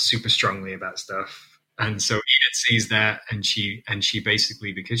she feels super strongly about stuff. And so Enid sees that, and she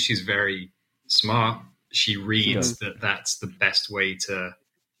basically, because she's very smart, she reads that that's the best way to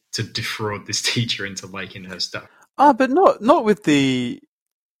defraud this teacher into liking her stuff. But not with the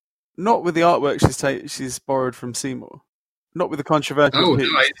artwork she's borrowed from Seymour. Not with the controversial. Oh no,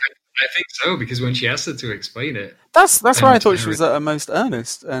 I think so, because when she asked her to explain it, That's where I and thought she her- was at her most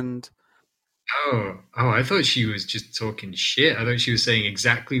earnest. And Oh, I thought she was just talking shit. I thought she was saying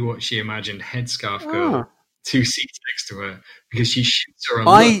exactly what she imagined Headscarf Girl 2 seats next to her, because she shoots her a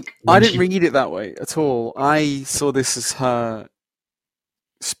I look when didn't she- read it that way at all. I saw this as her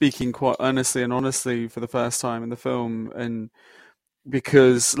speaking quite earnestly and honestly for the first time in the film, and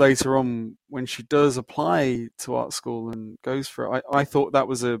because later on when she does apply to art school and goes for it, I thought that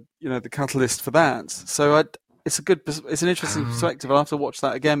was the catalyst for that. So it's an interesting perspective. I'll have to watch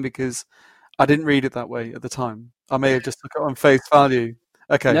that again because I didn't read it that way at the time. I may have just took it on face value.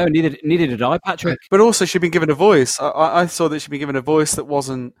 Okay. No, neither did I, Patrick. But also, she'd been given a voice. I saw that she'd been given a voice that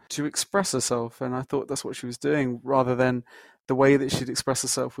wasn't to express herself, and I thought that's what she was doing, rather than the way that she'd express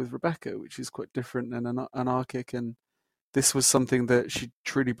herself with Rebecca, which is quite different and anarchic. And this was something that she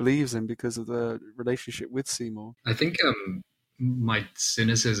truly believes in because of the relationship with Seymour. I think my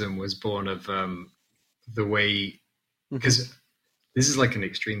cynicism was born of the way, because this is like an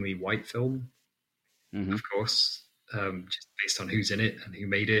extremely white film, of course, just based on who's in it and who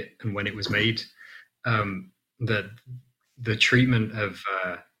made it and when it was made. The treatment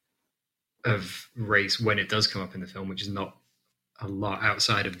of race when it does come up in the film, which is not a lot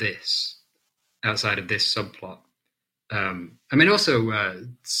outside of this subplot. I mean, also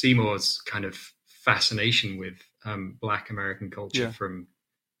Seymour's kind of fascination with Black American culture from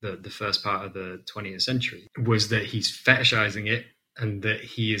the first part of the 20th century was that he's fetishizing it, and that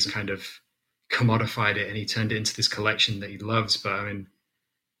he has kind of commodified it, and he turned it into this collection that he loves. But I mean,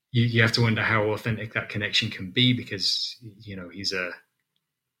 you have to wonder how authentic that connection can be, because he's a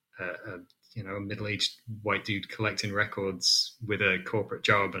middle-aged white dude collecting records with a corporate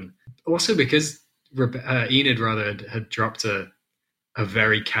job, and also because Enid had dropped a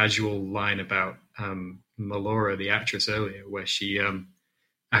very casual line about Melora, the actress, earlier, where she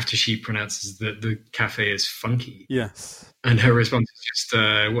after she pronounces the cafe as funky, and her response is just,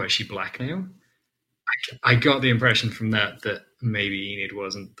 "What, is she black now?" I got the impression from that maybe Enid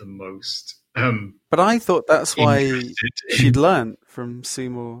wasn't the most. But I thought that's why she'd learned from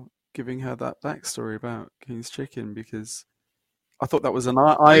Seymour giving her that backstory about King's Chicken, because I thought that was an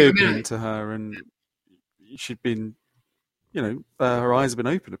eye-opening to her, and she'd been, her eyes have been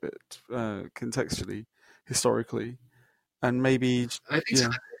open a bit, contextually, historically, and maybe. I think so.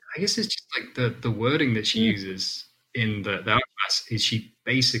 I guess it's just like the wording that she uses in the art class is she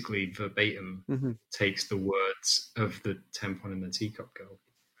basically verbatim takes the words of the Tampon and the Teacup Girl.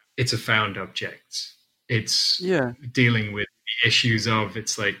 It's a found object. It's dealing with the issues of,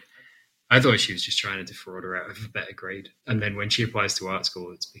 it's like, I thought she was just trying to defraud her out of a better grade. And then when she applies to art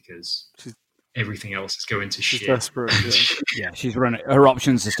school, it's because everything else is going to shit. Desperate. She's her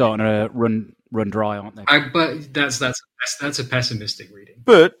options are starting to run dry, aren't they? But that's a pessimistic reading.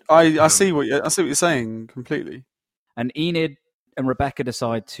 But I see what you're saying completely. And Enid and Rebecca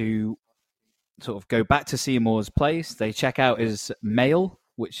decide to sort of go back to Seymour's place. They check out his mail,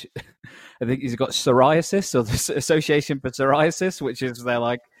 which I think he's got psoriasis, or the Association for Psoriasis, which is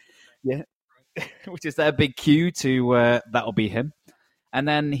which is their big cue to that'll be him. And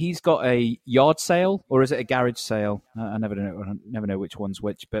then he's got a yard sale, or is it a garage sale? I never know which one's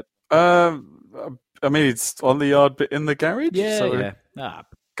which. But I mean, it's on the yard, but in the garage.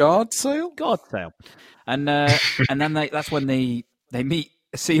 Guard sale, and then that's when they meet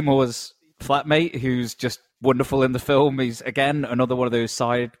Seymour's flatmate, who's just wonderful in the film. He's again another one of those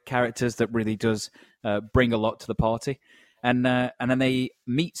side characters that really does bring a lot to the party. And then they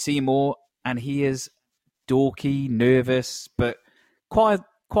meet Seymour, and he is dorky, nervous, but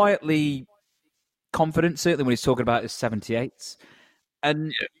quietly confident, certainly when he's talking about his 78s.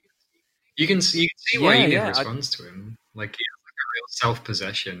 And you can see why Enid responds to him. Like, he has like a real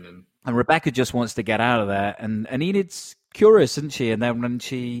self-possession. And Rebecca just wants to get out of there. And Enid's curious, isn't she? And then when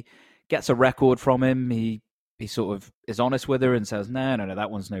she gets a record from him, he sort of is honest with her and says, no,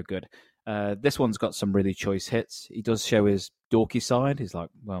 that one's no good. This one's got some really choice hits. He does show his dorky side. He's like,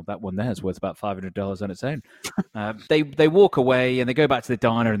 well, that one there is worth about $500 on its own. They walk away and they go back to the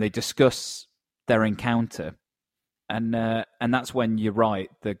diner and they discuss their encounter. And that's when, you're right,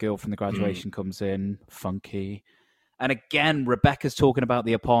 the girl from the graduation comes in, funky. And again, Rebecca's talking about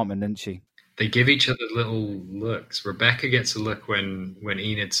the apartment, isn't she? They give each other little looks. Rebecca gets a look when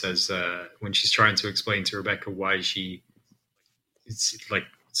Enid says, when she's trying to explain to Rebecca why she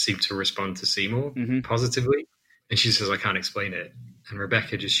seemed to respond to Seymour positively. And she says, I can't explain it. And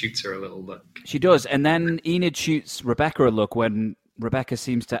Rebecca just shoots her a little look. She does. And then Enid shoots Rebecca a look when Rebecca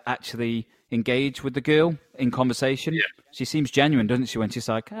seems to actually engage with the girl in conversation. Yeah. She seems genuine, doesn't she, when she's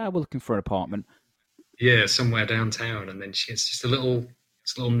like, we're looking for an apartment. Yeah, somewhere downtown. And then it's just a little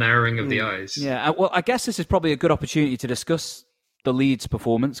It's a little narrowing of the eyes. Yeah, well, I guess this is probably a good opportunity to discuss the lead's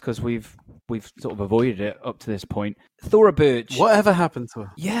performance, because we've sort of avoided it up to this point. Thora Birch. Whatever happened to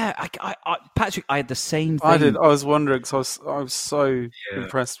her? Yeah, Patrick, I had the same thing. I did. I was wondering, because I was so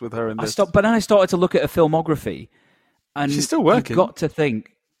impressed with her in this. But then I started to look at her filmography, and she's still working. You've got to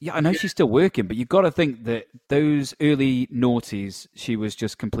think. Yeah, I know she's still working, but you've got to think that those early noughties, she was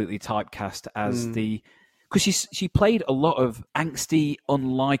just completely typecast as because she played a lot of angsty,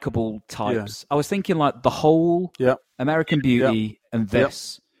 unlikable types. I was thinking like The Hole, American Beauty, and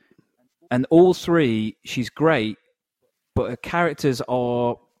this. And all three, she's great, but her characters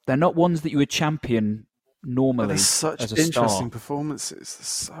they're not ones that you would champion normally. There's such as a interesting star.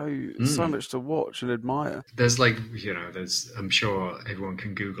 performances. There's so much to watch and admire. There's I'm sure everyone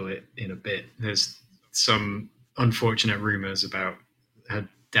can Google it in a bit. There's some unfortunate rumors about her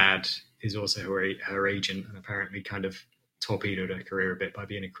dad is also her agent, and apparently kind of torpedoed her career a bit by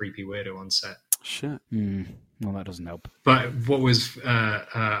being a creepy weirdo on set. Shit. Well, that doesn't help. But what was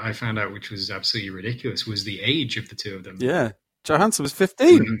I found out, which was absolutely ridiculous, was the age of the two of them. Yeah, Johansson was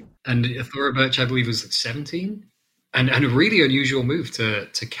 15, and Thora Birch, I believe, was like 17, and a really unusual move to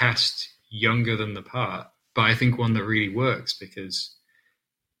cast younger than the part. But I think one that really works, because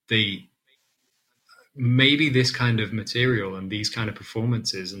maybe this kind of material and these kind of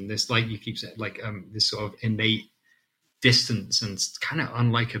performances and this, like you keep saying, this sort of innate distance and kind of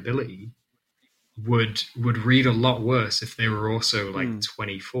unlikability would read a lot worse if they were also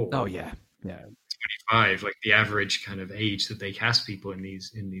 24. Oh yeah. 25, like the average kind of age that they cast people in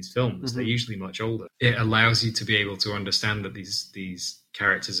these films. They're usually much older. It allows you to be able to understand that these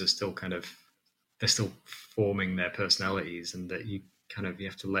characters are still they're still forming their personalities, and that you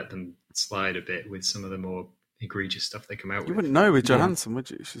have to let them slide a bit with some of the more egregious stuff they come out with. You wouldn't know with Johansson, would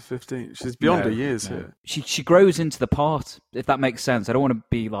you? She's 15. She's beyond her years here. She grows into the part, if that makes sense. I don't want to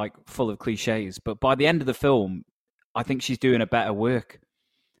be full of cliches, but by the end of the film, I think she's doing a better work.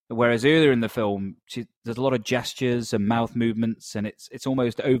 Whereas earlier in the film, there's a lot of gestures and mouth movements, and it's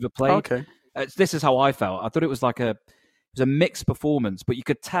almost overplayed. Okay. This is how I felt. I thought it was it was a mixed performance, but you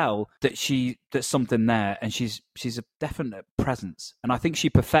could tell that there's something there, and she's a definite presence. And I think she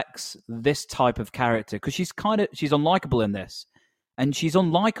perfects this type of character, because she's unlikable in this, and she's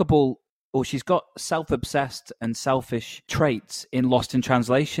unlikable, or she's got self-obsessed and selfish traits in Lost in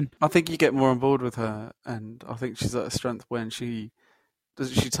Translation. I think you get more on board with her, and I think she's at a strength when she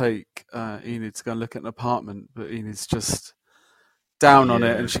take Enid to go and look at an apartment, but Enid's just down on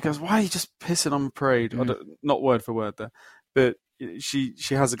it, and she goes, "Why are you just pissing on my parade?" Not word for word there, but she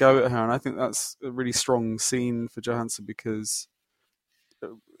has a go at her, and I think that's a really strong scene for Johansson, because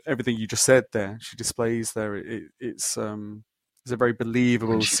everything you just said there, she displays there. It's a very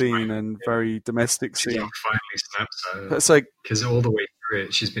believable scene and very domestic scene. Finally snaps at her. It's like, because all the way through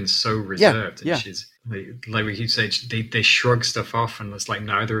it, she's been so reserved. And she's like we keep saying, they shrug stuff off, and it's like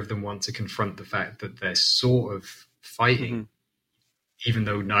neither of them want to confront the fact that they're sort of fighting, even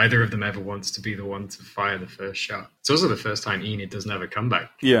though neither of them ever wants to be the one to fire the first shot. It's also the first time Enid doesn't have a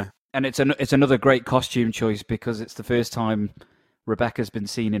comeback. Yeah, and it's another great costume choice, because it's the first time Rebecca's been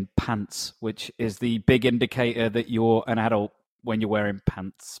seen in pants, which is the big indicator that you're an adult when you're wearing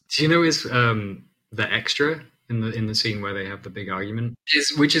pants. Do you know is the extra in the scene where they have the big argument,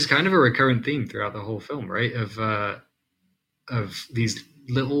 which is kind of a recurrent theme throughout the whole film, right? Of these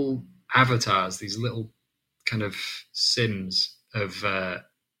little avatars, these little kind of Sims of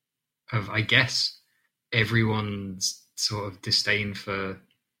I guess everyone's sort of disdain for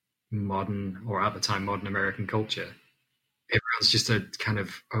modern, or at the time modern, American culture. Everyone's just a kind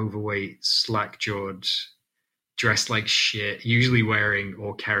of overweight, slack-jawed, dressed like shit, usually wearing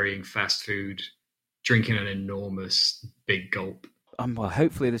or carrying fast food, drinking an enormous big gulp. Well,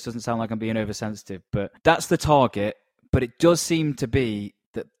 hopefully this doesn't sound like I'm being oversensitive, but that's the target. But it does seem to be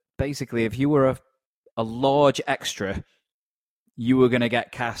that basically if you were a large extra, you were going to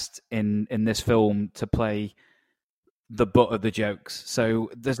get cast in this film to play the butt of the jokes. So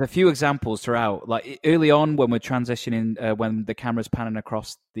there's a few examples throughout. Like early on when we're transitioning, when the camera's panning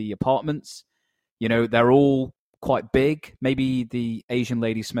across the apartments, they're all quite big. Maybe the Asian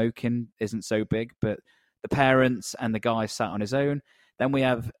lady smoking isn't so big, but the parents and the guy sat on his own. Then we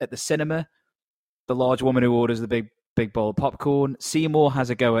have at the cinema, the large woman who orders the big bowl of popcorn. Seymour has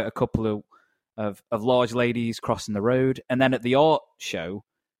a go at a couple of large ladies crossing the road. And then at the art show,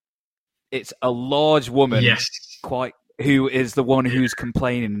 it's a large woman, who is the one who's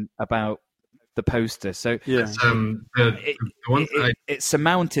complaining about the poster. So it's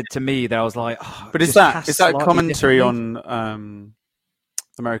surmounted to me that I was like, but is that commentary on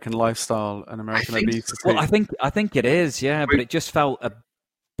American lifestyle and American obesity? Well, I think it is, yeah. But it just felt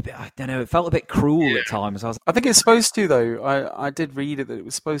I don't know, it felt a bit cruel at times. I think it's supposed to, though. I did read it that it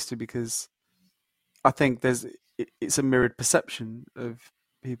was supposed to, because I think it's a mirrored perception of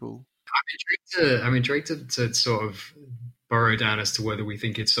people. I'm intrigued to sort of burrow down as to whether we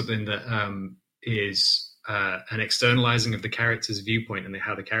think it's something that is an externalizing of the character's viewpoint and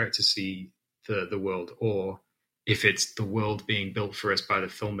how the characters see the world, or if it's the world being built for us by the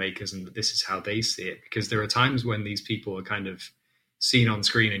filmmakers and that this is how they see it. Because there are times when these people are kind of seen on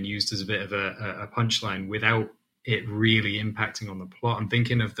screen and used as a bit of a punchline without it really impacting on the plot. I'm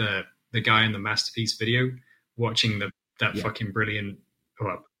thinking of the guy in the Masterpiece video watching that fucking brilliant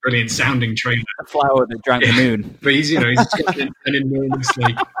sounding trailer. A flower that drank the moon. But he's just an enormous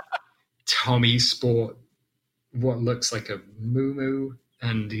like Tommy Sport, what looks like a moo,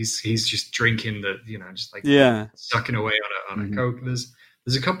 and he's just drinking just like sucking away on a Coke. There's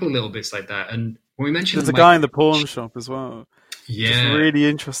a couple of little bits like that, and when we mentioned there's a guy in the pawn shop as well. Yeah, just really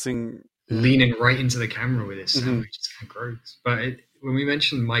interesting, leaning right into the camera with his sandwich. It's kind of gross. But when we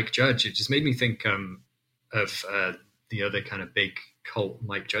mentioned Mike Judge, it just made me think of the other kind of big cult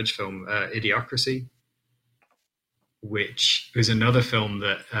Mike Judge film, Idiocracy, which was another film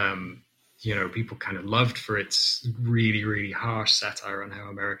that people kind of loved for its really, really harsh satire on how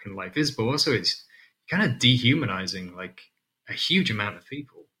American life is, but also it's kind of dehumanizing like a huge amount of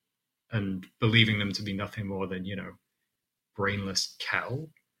people and believing them to be nothing more than brainless cattle,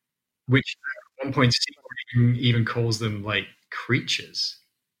 which at one point Seymour even calls them like creatures.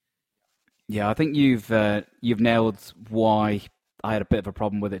 Yeah, I think you've nailed why I had a bit of a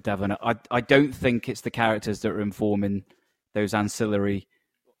problem with it, Devon. I don't think it's the characters that are informing those ancillary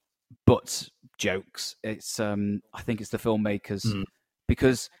but jokes. It's I think it's the filmmakers,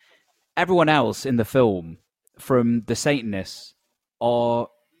 because everyone else in the film, from the Satanists, are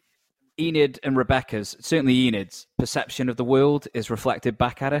Enid and Rebecca's, certainly Enid's perception of the world is reflected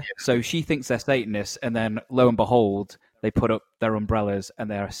back at her. Yeah. So she thinks they're Satanists, and then lo and behold, they put up their umbrellas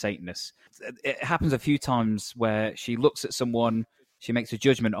and they're Satanists. It happens a few times where she looks at someone, she makes a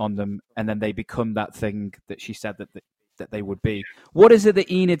judgment on them, and then they become that thing that she said that they would be. What is it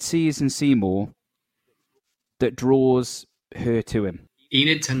that Enid sees in Seymour that draws her to him?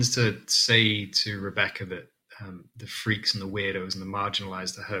 Enid tends to say to Rebecca that the freaks and the weirdos and the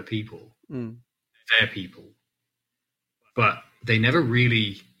marginalized are her people, their people. But they never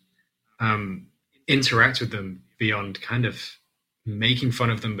really interact with them beyond kind of making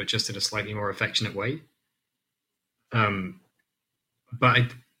fun of them, but just in a slightly more affectionate way.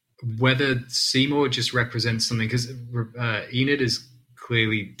 But whether Seymour just represents something, because Enid is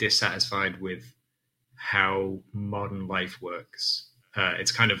clearly dissatisfied with how modern life works.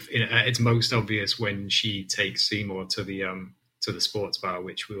 It's kind of it's most obvious when she takes Seymour to the sports bar,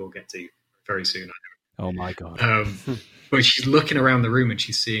 which we will get to very soon. Oh my god! But she's looking around the room and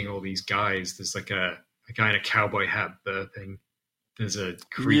she's seeing all these guys. There's like a guy in a cowboy hat burping. There's a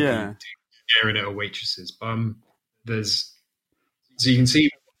creepy dude staring at a waitress's bum. So you can see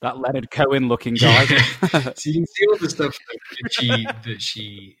that Leonard Cohen looking guy. So you can see all the stuff that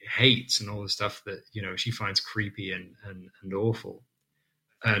she hates and all the stuff that she finds creepy and awful.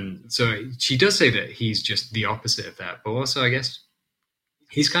 And so she does say that he's just the opposite of that. But also, I guess,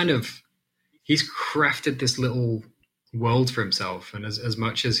 he's crafted this little world for himself. And as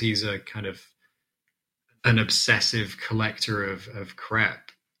much as he's a kind of an obsessive collector of crap,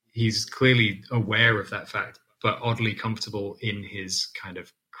 he's clearly aware of that fact, but oddly comfortable in his kind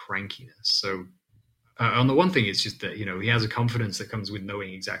of crankiness. So on the one thing, it's just that, he has a confidence that comes with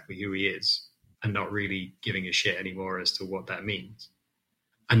knowing exactly who he is and not really giving a shit anymore as to what that means.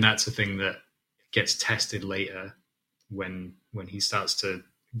 And that's a thing that gets tested later when he starts to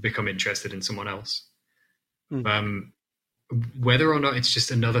become interested in someone else. Whether or not it's just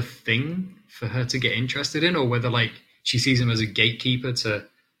another thing for her to get interested in, or whether like she sees him as a gatekeeper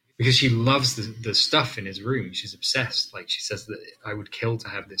because she loves the stuff in his room. She's obsessed. Like she says that I would kill to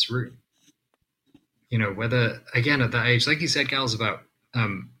have this room. Whether, again, at that age, like you said, Gals, about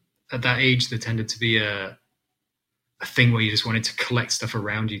at that age, there tended to be a thing where you just wanted to collect stuff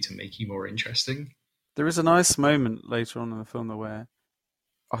around you to make you more interesting. There is a nice moment later on in the film where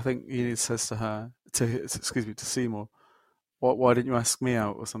I think Enid says to her, to Seymour, why didn't you ask me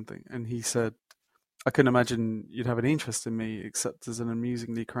out or something? And he said, I couldn't imagine you'd have any interest in me except as an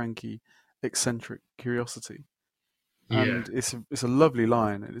amusingly cranky, eccentric curiosity. Yeah. And it's a lovely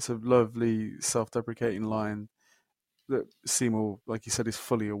line. It's a lovely self-deprecating line that Seymour, like you said, is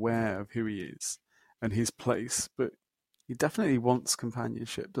fully aware of who he is and his place. But he definitely wants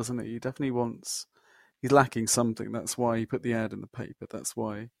companionship, doesn't he? He's lacking something. That's why he put the ad in the paper. That's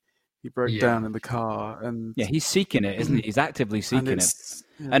why he broke down in the car, and he's seeking it, isn't he? He's actively seeking it.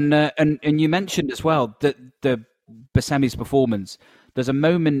 Yeah. And you mentioned as well that the Buscemi's performance. There's a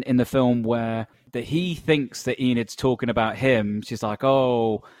moment in the film where that he thinks that Enid's talking about him. She's like,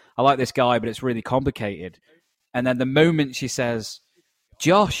 "Oh, I like this guy, but it's really complicated." And then the moment she says,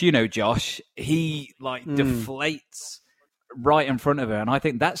 "Josh, Josh," he deflates right in front of her, and I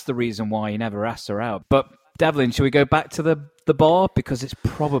think that's the reason why he never asks her out. But Devlin, should we go back to the bar, because it's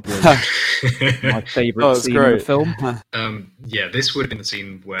probably my favourite scene in the film? This would have been the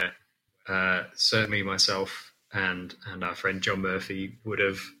scene where certainly myself and our friend John Murphy would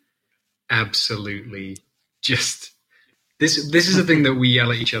have absolutely just this is a thing that we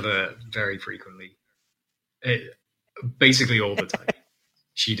yell at each other very frequently, basically all the time.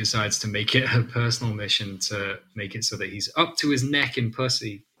 She decides to make it her personal mission to make it so that he's up to his neck in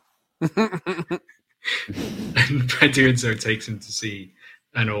pussy. And by doing so takes him to see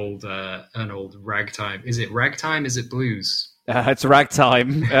an old ragtime. Is it ragtime? Is it blues? It's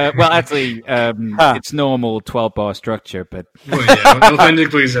ragtime. Well, actually, it's normal 12-bar structure, but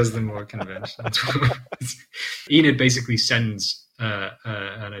Authentic Blues has the more conventional. Enid basically sends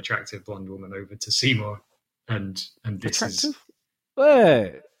an attractive blonde woman over to Seymour, and this is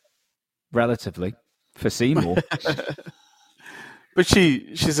relatively for Seymour. But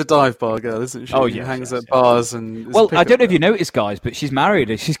she's a dive bar girl, isn't she? Oh, She hangs at bars and... I don't know if you noticed, guys, but she's married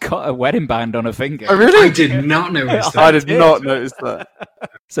and she's got a wedding band on her finger. Oh, really? I did not notice that. I did not notice that.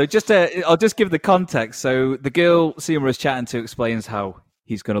 So I'll just give the context. So the girl Seymour is chatting to explains how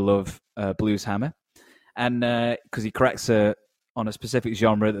he's going to love Blues Hammer, and because he corrects her on a specific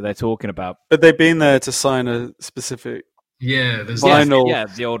genre that they're talking about. But they've been there to sign a specific... there's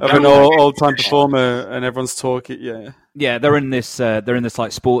vinyl the old of an old-time performer, and everyone's talking. Yeah, they're in this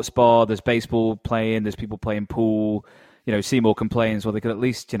like sports bar. There's baseball playing. There's people playing pool. Seymour complains, well, they could at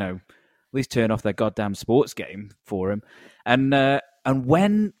least turn off their goddamn sports game for him. And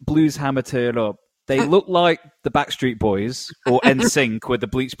when Blues Hammer turn up, they look like the Backstreet Boys or NSYNC with the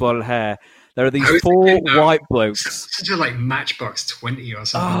bleach blonde hair. There are these four white blokes, such a like Matchbox 20 or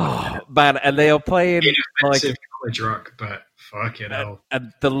something. Oh man, and they are playing like college rock, but fucking hell.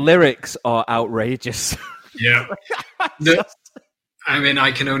 And the lyrics are outrageous. Yeah. I mean,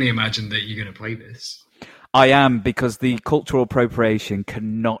 I can only imagine that you're going to play this. I am, because the cultural appropriation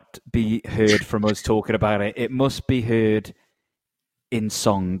cannot be heard from us talking about it. It must be heard in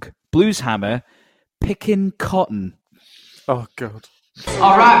song. Blues Hammer, Picking Cotton. Oh, God.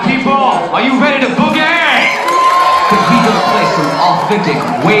 All right, people, are you ready to boogie? Because we gonna play some authentic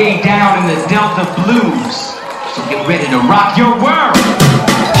way down in the Delta blues. So get ready to rock your world.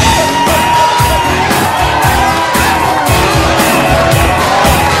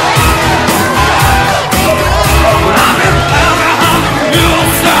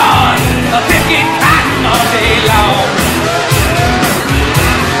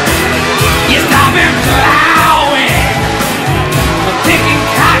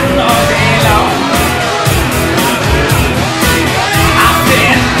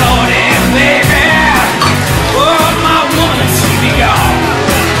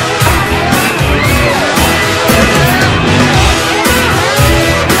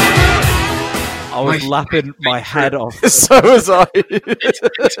 I was laughing my head off. So was I.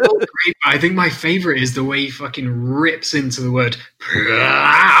 It's all great, but I think my favorite is the way he fucking rips into the word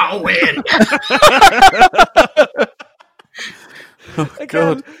plowing. Oh,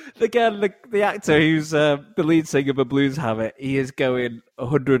 God. Again, the actor who's the lead singer of Blues Hammer, he is going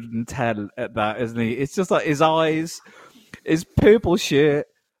 110 at that, isn't he? It's just like his eyes, his purple shirt.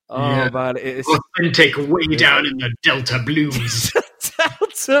 Oh, man. It's authentic way down in the Delta Blues.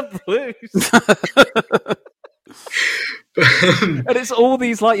 Delta Blues. And it's all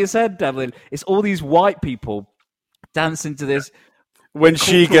these, like you said, Devlin, it's all these white people dancing to this. When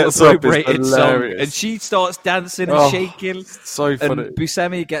she gets up, it's hilarious. Song, and she starts dancing and shaking. So funny. And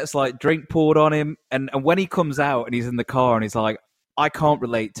Buscemi gets like drink poured on him. And when he comes out and he's in the car and he's like, I can't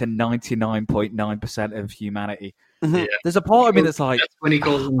relate to 99.9% of humanity. Yeah. There's a part of me that's like, that's when he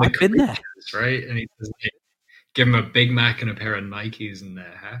calls them I've been there. Right? And he says, give him a Big Mac and a pair of Nikes and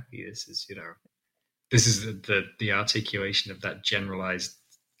they're happy. This is the articulation of that generalized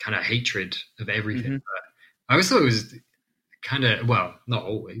kind of hatred of everything. But I always thought it was kind of, well, not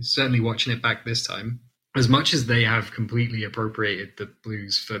always, certainly watching it back this time, as much as they have completely appropriated the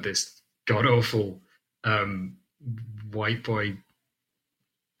blues for this god-awful white boy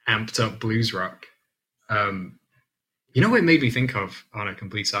amped up blues rock. You know what it made me think of, on a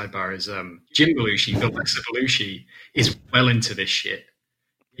complete sidebar, is Jim Belushi, Bill Belushi, is well into this shit.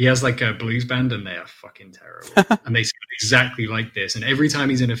 He has like a blues band, and they are fucking terrible. And they sound exactly like this. And every time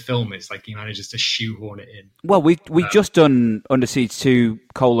he's in a film, it's like he manages to shoehorn it in. Well, we just done Under Siege 2,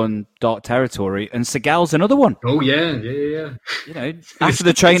 Dark Territory, and Seagal's another one. Oh, yeah. You know, after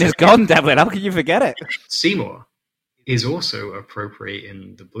the train is gone, Devlin, how can you forget it? Seymour is also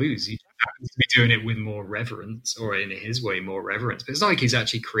appropriating the blues. He happens to be doing it with more reverence, or in his way, more reverence. But it's not like he's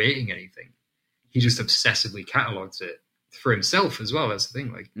actually creating anything. He just obsessively catalogs it for himself as well. That's the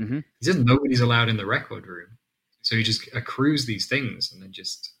thing. Like, he doesn't know what he's allowed in the record room. So he just accrues these things and then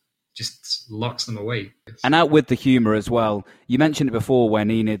just locks them away. And out with the humour as well. You mentioned it before when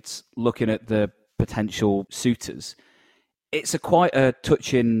Enid's looking at the potential suitors. It's quite a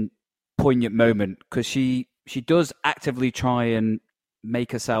touching, poignant moment because she does actively try and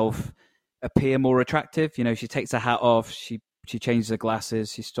make herself appear more attractive. You know, she takes her hat off, she changes her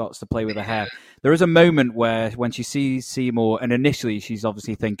glasses, she starts to play with her hair. There is a moment where when she sees Seymour, and initially she's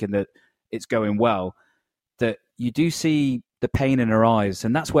obviously thinking that it's going well, that you do see the pain in her eyes,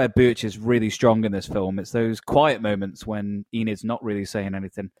 and that's where Birch is really strong in this film. It's those quiet moments when Enid's not really saying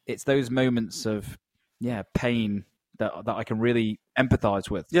anything. It's those moments of pain that I can really empathize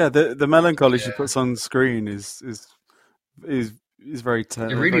with. Yeah, the melancholy she puts on screen is very it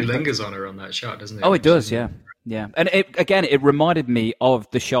really lingers on her on that shot, doesn't it? Oh, it does, yeah. And it reminded me of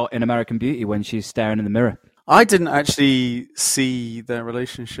the shot in American Beauty when she's staring in the mirror. I didn't actually see their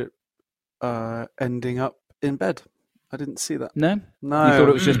relationship ending up in bed. I didn't see that. No? You thought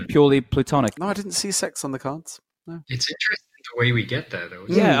it was just purely platonic? No, I didn't see sex on the cards. No. It's interesting the way we get there, though.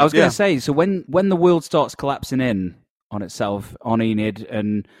 Yeah, I was going to say, so when the world starts collapsing in on itself, on Enid,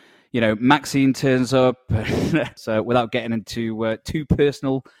 and, you know, Maxine turns up, so without getting into too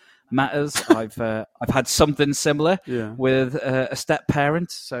personal matters, I've had something similar with a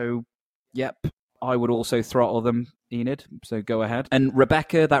step-parent, so, yep, I would also throttle them, Enid, so go ahead. And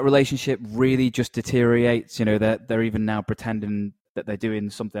Rebecca, that relationship really just deteriorates. You know, they're even now pretending that they're doing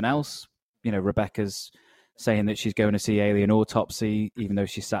something else. You know, Rebecca's saying that she's going to see Alien Autopsy, even though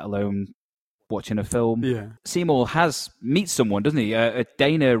she's sat alone watching a film. Yeah. Seymour meets someone, doesn't he?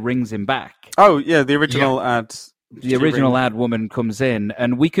 Dana rings him back. Oh, yeah, the original ad. The original ad woman comes in,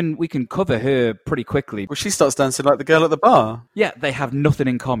 and we can cover her pretty quickly. Well, she starts dancing like the girl at the bar. Yeah, they have nothing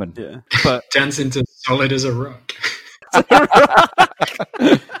in common. Yeah, but dancing to Solid as a Rock.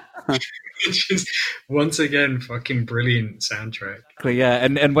 Which is once again fucking brilliant soundtrack. Yeah,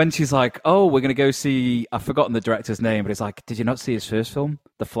 and when she's like, "Oh, we're gonna go see," I've forgotten the director's name, but it's like, "Did you not see his first film,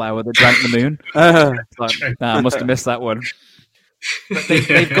 The Flower That Drank the Moon?" I must have missed that one. But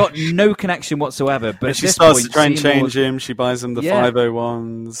they've got no connection whatsoever. But and she starts to try and change him. She buys him the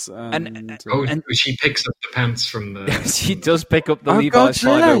 501s. And she picks up the pants from the... she does pick up the Levi's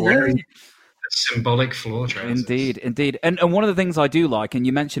 501s. Yeah. Symbolic floor trousers. Indeed. And one of the things I do like, and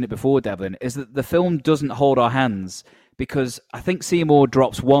you mentioned it before, Devlin, is that the film doesn't hold our hands, because I think Seymour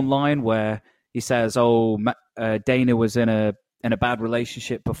drops one line where he says, Dana was in a bad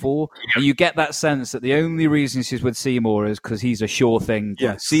relationship before, and you get that sense that the only reason she's with Seymour is because he's a sure thing.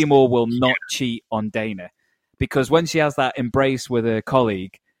 Yes. Seymour will not cheat on Dana, because when she has that embrace with her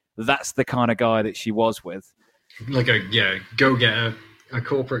colleague, that's the kind of guy that she was with. Like a go-getter, a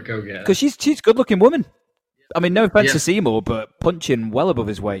corporate go-getter. Because she's a good-looking woman. I mean, no offense to Seymour, but punching well above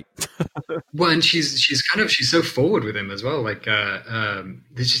his weight. Well, and she's so forward with him as well. Like,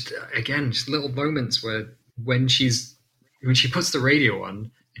 there's just little moments where when she puts the radio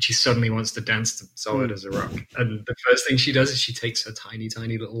on and she suddenly wants to dance to Solid as a Rock, and the first thing she does is she takes her tiny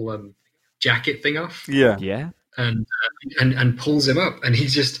little jacket thing off. Yeah, and pulls him up, and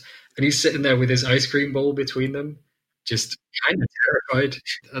he's sitting there with his ice cream bowl between them, just kind of terrified.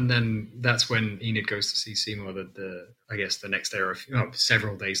 And then that's when Enid goes to see Seymour. The next day or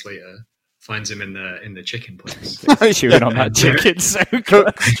several days later, finds him in the chicken place. Chewing on that chicken, so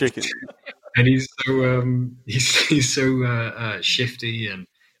cooked chicken. And he's so shifty, and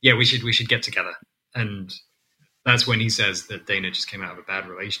we should get together. And that's when he says that Dana just came out of a bad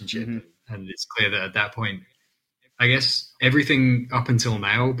relationship, and it's clear that at that point, I guess everything up until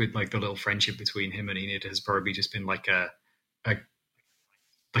now, with like the little friendship between him and Enid, has probably just been like a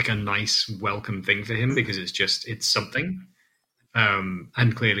nice welcome thing for him, because it's something.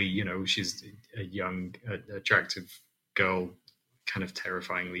 And clearly, you know, she's a young, attractive girl. Kind of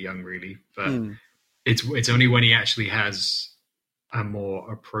terrifyingly young, really, but it's only when he actually has a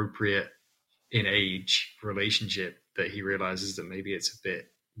more appropriate in age relationship that he realizes that maybe it's a bit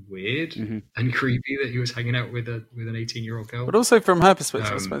weird and creepy that he was hanging out with an 18-year-old girl. But also from her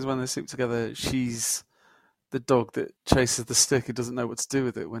perspective, I suppose when they sleep together, she's the dog that chases the stick and doesn't know what to do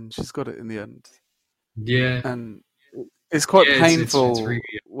with it when she's got it in the end. Yeah, and it's quite painful it's really...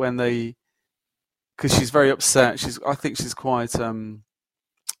 when because she's very upset. I think she's quite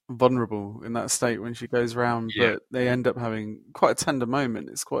vulnerable in that state when she goes round, but they end up having quite a tender moment.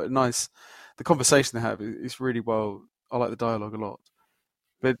 It's quite nice. The conversation they have is really well. I like the dialogue a lot.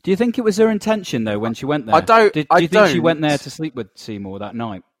 But do you think it was her intention though when she went there? Do you think she went there to sleep with Seymour that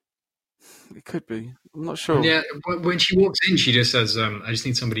night? It could be. I'm not sure. Yeah, when she walks in, she just says, "I just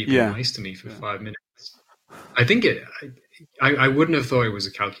need somebody to be nice to me for 5 minutes." I think I wouldn't have thought it was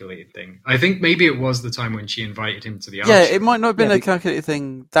a calculated thing. I think maybe it was the time when she invited him to the arch. Yeah, it might not have been a calculated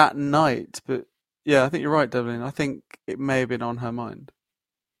thing that night, but yeah, I think you're right, Devlin. I think it may have been on her mind.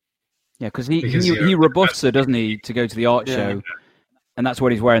 Yeah, because he rebuffs her, doesn't he, to go to the art show, and that's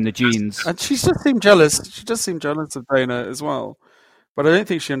when he's wearing the jeans. And she does seem jealous. She does seem jealous of Dana as well, but I don't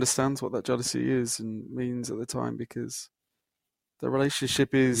think she understands what that jealousy is and means at the time, because the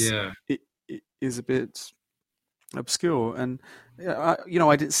relationship is is a bit obscure, and I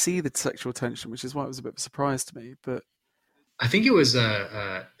didn't see the sexual tension, which is why it was a bit of a surprise to me. But I think it was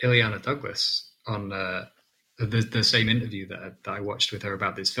Ileana Douglas on the same interview that I watched with her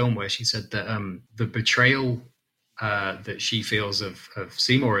about this film, where she said that the betrayal that she feels of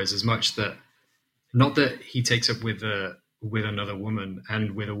Seymour is as much that, not that he takes up with another woman,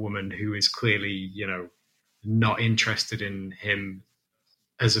 and with a woman who is clearly not interested in him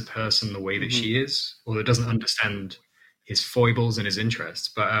as a person the way that she is, or that doesn't understand his foibles and his interests,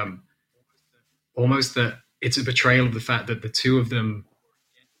 but almost that it's a betrayal of the fact that the two of them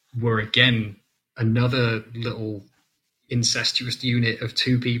were, again, another little incestuous unit of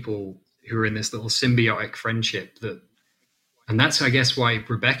two people who are in this little symbiotic friendship. And that's, I guess, why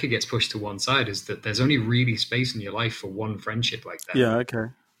Rebecca gets pushed to one side, is that there's only really space in your life for one friendship like that. Yeah, okay.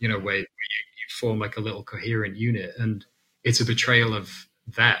 Where you form like a little coherent unit, and it's a betrayal of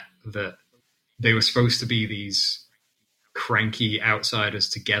that they were supposed to be these cranky outsiders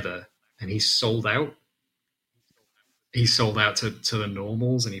together, and he's sold out. He's sold out to the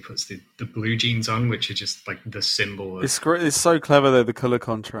normals, and he puts the blue jeans on, which are just like the symbol of... It's great. It's so clever though, the colour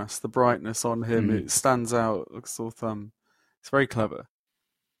contrast, the brightness on him, it stands out like a sore thumb. It's very clever.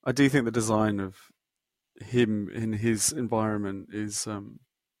 I do think the design of him in his environment is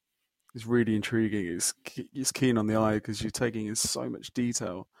really intriguing. It's keen on the eye, because you're taking in so much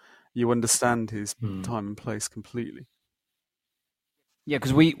detail. You understand his time and place completely. Yeah,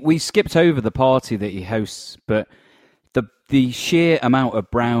 because we skipped over the party that he hosts, but the sheer amount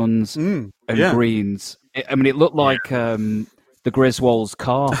of browns and greens, it looked like the Griswold's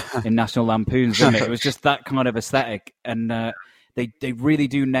car in National Lampoons, didn't it? It was just that kind of aesthetic, and they really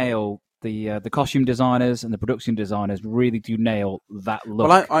do nail the costume designers and the production designers really do nail that look.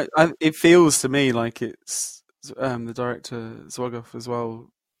 Well, it feels to me like it's the director Zwogoff as well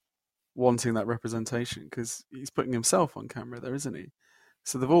wanting that representation, because he's putting himself on camera there, isn't he?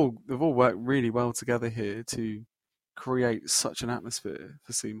 So they've all worked really well together here to create such an atmosphere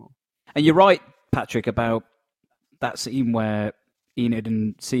for Seymour. And you're right, Patrick, about that scene where Enid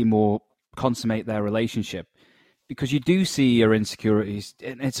and Seymour consummate their relationship, because you do see her insecurities,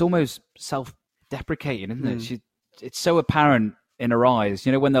 and it's almost self-deprecating, isn't it? It's so apparent in her eyes,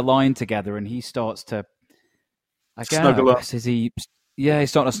 when they're lying together, and he starts to snuggle up. He's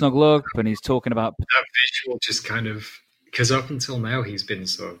starting to snuggle up, and he's talking about that visual, just kind of, because up until now he's been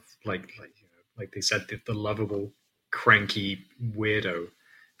sort of like they said, the lovable, cranky weirdo,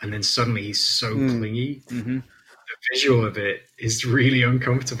 and then suddenly he's so clingy. Mm-hmm. The visual of it is really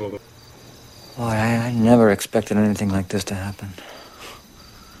uncomfortable. Boy, I never expected anything like this to happen.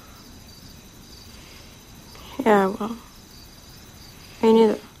 Yeah, well, me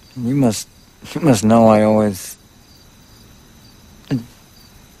neither. You must know I always...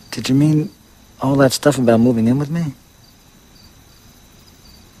 Did you mean all that stuff about moving in with me?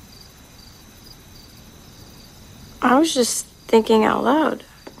 I was just thinking out loud.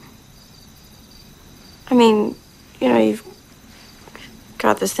 I mean, you've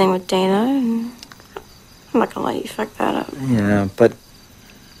got this thing with Dana, and I'm not gonna let you fuck that up. Yeah, but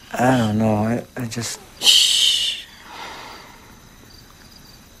I don't know. I just... Shh.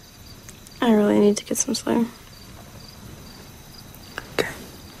 I really need to get some sleep. Okay.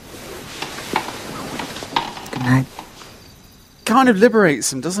 Good night. Kind of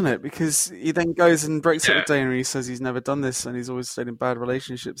liberates him, doesn't it? Because he then goes and breaks up with Dana, and he says he's never done this, and he's always stayed in bad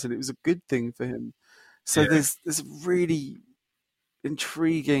relationships, and it was a good thing for him. So there's a really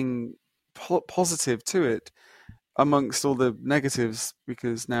intriguing positive to it amongst all the negatives,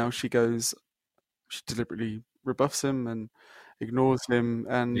 because now she deliberately rebuffs him and ignores him,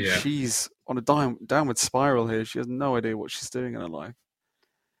 and she's on a downward spiral here. She has no idea what she's doing in her life.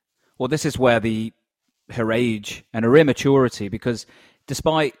 Well, this is where her age and her immaturity, because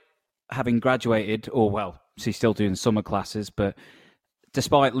despite having graduated, or well, she's still doing summer classes, but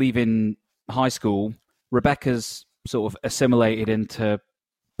despite leaving high school, Rebecca's sort of assimilated into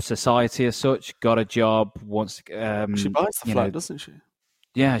society as such, got a job, wants to... she buys the flat, doesn't she?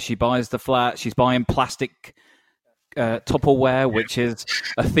 Yeah, she buys the flat. She's buying plastic Tupperware, which is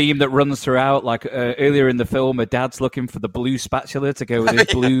a theme that runs throughout. Like earlier in the film, her dad's looking for the blue spatula to go with his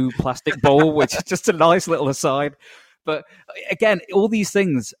blue plastic bowl, which is just a nice little aside. But again, all these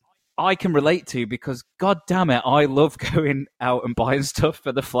things I can relate to because, God damn it, I love going out and buying stuff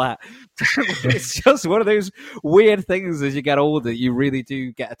for the flat. It's just one of those weird things as you get older. You really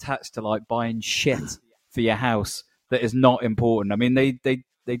do get attached to like buying shit for your house that is not important. I mean, they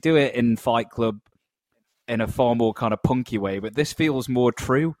do it in Fight Club in a far more kind of punky way, but this feels more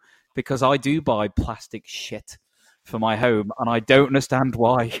true because I do buy plastic shit for my home, and I don't understand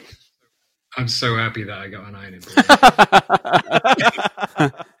why. I'm so happy that I got an ironing board.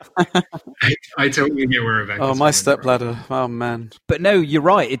 I totally get where Rebecca's Oh, my stepladder. Oh, man. But no, you're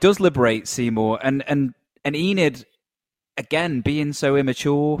right. It does liberate Seymour. And Enid, again, being so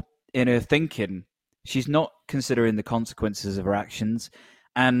immature in her thinking, she's not considering the consequences of her actions,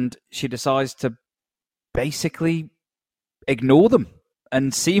 and she decides to basically ignore them.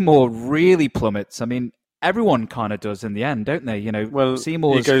 And Seymour really plummets. I mean, everyone kind of does in the end, don't they? You know, well,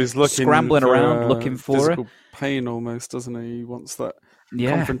 Seymour's he goes scrambling around looking for physical her. Pain almost, doesn't he? He wants that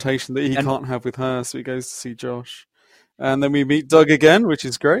confrontation that he can't have with her, so he goes to see Josh. And then we meet Doug again, which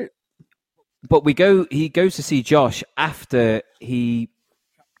is great. But he goes to see Josh after he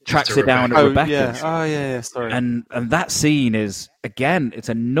tracks it down at Rebecca's. Yeah, sorry. And that scene is, again, it's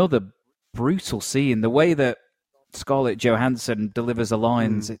another brutal scene. The way that Scarlett Johansson delivers the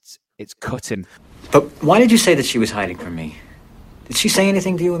lines, it's cutting. But why did you say that she was hiding from me? Did she say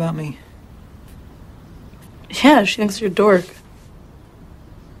anything to you about me? Yeah, she thinks you're a dork.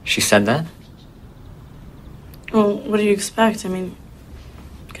 She said that? Well, what do you expect? I mean,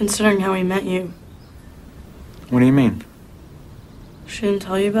 considering how we met you. What do you mean? She didn't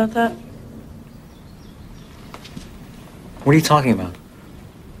tell you about that? What are you talking about?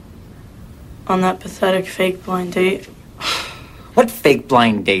 On that pathetic fake blind date. What fake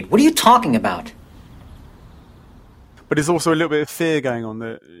blind date? What are you talking about? But there's also a little bit of fear going on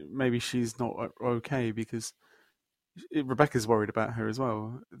that maybe she's not okay because Rebecca's worried about her as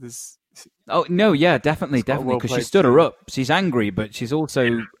well. Oh, no, yeah, definitely, because she stood her up. She's angry, but she's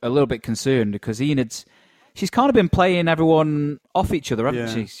also a little bit concerned because she's kind of been playing everyone off each other,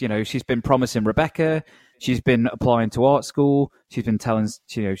 hasn't she? You know, she's been promising Rebecca, she's been applying to art school, she's been telling,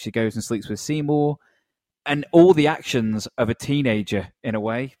 she goes and sleeps with Seymour, and all the actions of a teenager, in a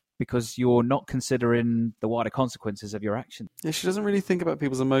way, because you're not considering the wider consequences of your action. Yeah, she doesn't really think about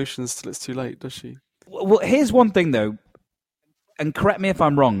people's emotions till it's too late, does she? Well, here's one thing, though, and correct me if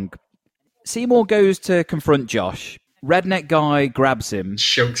I'm wrong. Seymour goes to confront Josh. Redneck guy grabs him.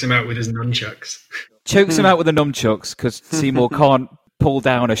 Chokes him out with his nunchucks. Chokes him out with the nunchucks because Seymour can't pull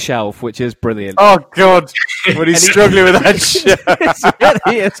down a shelf, which is brilliant. Oh, God. When he's struggling with that shit.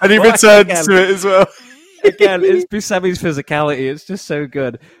 And he returns to it as well. Again, it's Buscemi's physicality. It's just so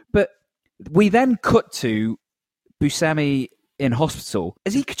good. But we then cut to Buscemi in hospital.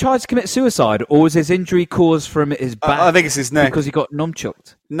 Has he tried to commit suicide, or was his injury caused from his back? I think it's his neck. Because he got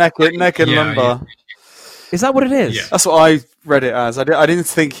nunchucked. Neck and lumbar. Yeah. Is that what it is? Yeah. That's what I read it as. I didn't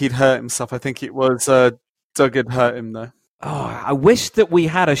think he'd hurt himself. I think it was Doug had hurt him, though. Oh, I wish that we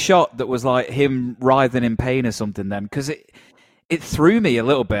had a shot that was like him writhing in pain or something then, because it threw me a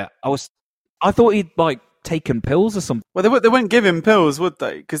little bit. I thought he'd like taken pills or something. Well, they wouldn't give him pills, would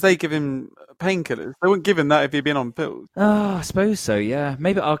they? Because they give him painkillers. They wouldn't give him that if he'd been on pills. Oh, I suppose so, yeah.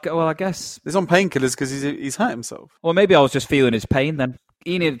 Maybe, I guess... He's on painkillers because he's hurt himself. Or maybe I was just feeling his pain then.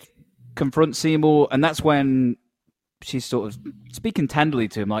 Enid confronts Seymour, and that's when she's sort of speaking tenderly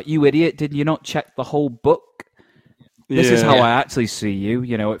to him, like, you idiot, did you not check the whole book? This is how I actually see you.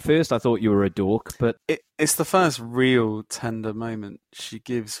 You know, at first I thought you were a dork, but... It's the first real tender moment she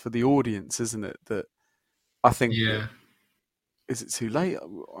gives for the audience, isn't it? That I think... Yeah. Is it too late?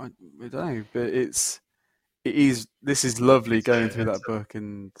 I don't know, but this is lovely going through that book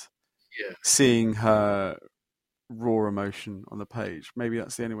and seeing her raw emotion on the page. Maybe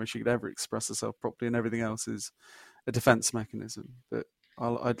that's the only way she could ever express herself properly, and everything else is a defense mechanism. But I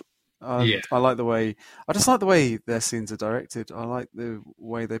like the way... I just like the way their scenes are directed. I like the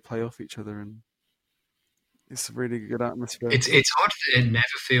way they play off each other, and it's a really good atmosphere. It's odd that it never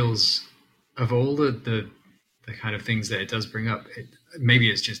feels, of all the kind of things that it does bring up, maybe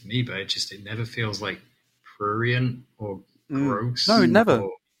it's just me, but it never feels like prurient or gross. No, never.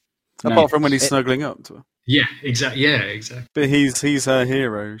 Apart from when he's snuggling up to her. Yeah, exactly. Yeah, exactly. But he's her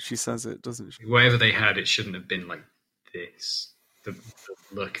hero. She says it, doesn't she? Whatever they had, it shouldn't have been like this. The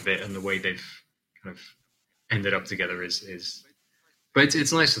look of it and the way they've kind of ended up together is. But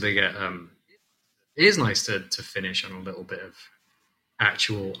it's nice that they get. It is nice to finish on a little bit of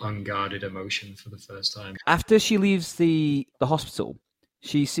actual unguarded emotion for the first time. After she leaves the hospital,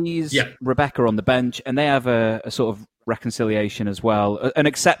 she sees Yeah. Rebecca on the bench, and they have a sort of reconciliation as well, an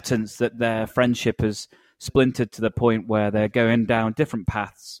acceptance that their friendship has splintered to the point where they're going down different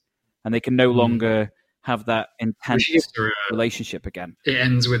paths, and they can no longer have that intense relationship again. It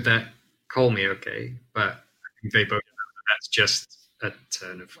ends with that "call me okay," but I think they both know that that's just a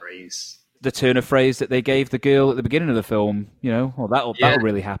turn of phrase. The turn of phrase that they gave the girl at the beginning of the film, well, that'll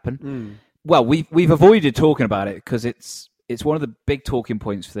really happen. Mm. Well, we've avoided talking about it because it's one of the big talking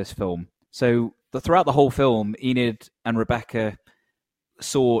points for this film. So throughout the whole film, Enid and Rebecca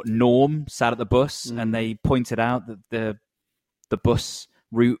saw Norm sat at the bus, and they pointed out that the bus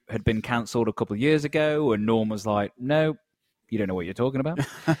route had been cancelled a couple of years ago, and Norm was like, "No, you don't know what you're talking about."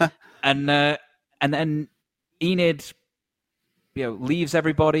 and then Enid, leaves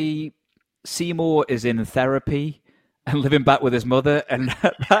everybody. Seymour is in therapy and living back with his mother, and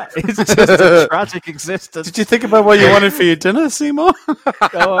that is just a tragic existence. Did you think about what you wanted for your dinner, Seymour?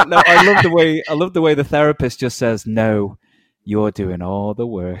 No, I love the way the therapist just says, "No, you're doing all the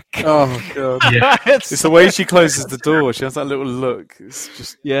work." Oh god! Yeah. It's the way she closes the door. She has that little look. It's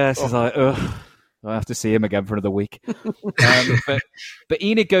just she's like, "Ugh, I have to see him again for another week." But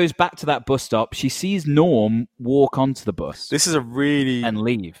Enid goes back to that bus stop. She sees Norm walk onto the bus. This is a really and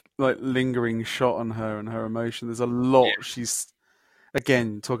leave lingering shot on her and her emotion. There's a lot. She's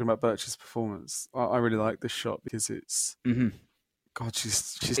again talking about Birch's performance. I really like this shot because it's God.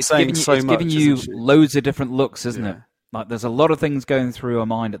 She's saying so much. It's giving you loads of different looks, isn't it? Like there's a lot of things going through her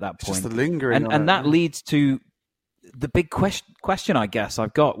mind at that point. Just the lingering, and that leads to the big question I guess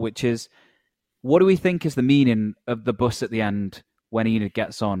I've got, which is, what do we think is the meaning of the bus at the end when Enid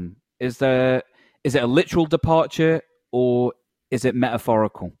gets on? Is it a literal departure or is it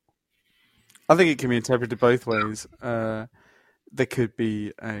metaphorical? I think it can be interpreted both ways. There could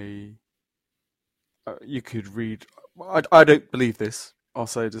be you could read. I don't believe this. I'll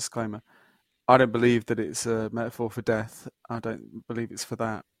say a disclaimer. I don't believe that it's a metaphor for death. I don't believe it's for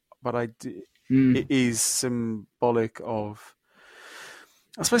that. But it is symbolic of,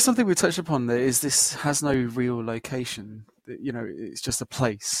 I suppose, something we touched upon there is this has no real location. It's just a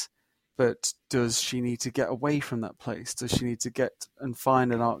place. But does she need to get away from that place? Does she need to get and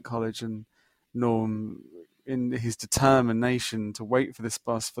find an art college? And Norm, in his determination to wait for this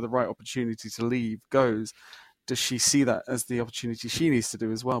bus for the right opportunity to leave, goes. Does she see that as the opportunity she needs to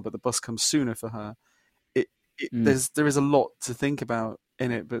do as well? But the bus comes sooner for her. There is a lot to think about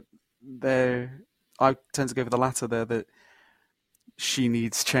in it, but I tend to go for the latter there, that she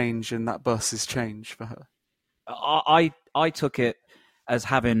needs change and that bus is change for her. I took it as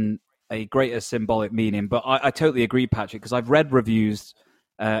having a greater symbolic meaning, but I totally agree, Patrick, because I've read reviews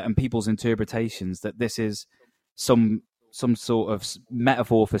and people's interpretations that this is some sort of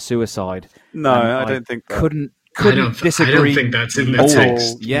metaphor for suicide. No, I don't think that. Couldn't disagree. I don't think that's in the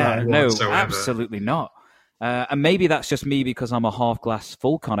text. Yeah, no, absolutely not. And maybe that's just me because I'm a half glass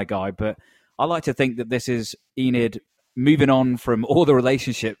full kind of guy, but I like to think that this is Enid moving on from all the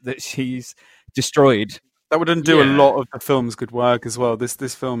relationship that she's destroyed. That would undo a lot of the film's good work as well.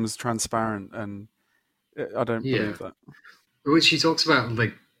 This film is transparent, and I don't believe that. Well, she talks about,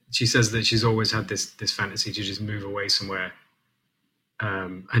 she says that she's always had this fantasy to just move away somewhere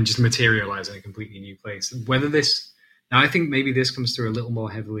and just materialize in a completely new place. Now I think maybe this comes through a little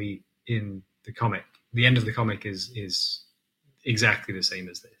more heavily in the comic. The end of the comic is exactly the same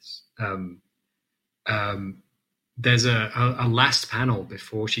as this. There's a last panel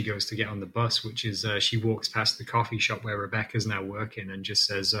before she goes to get on the bus, which is she walks past the coffee shop where Rebecca's now working and just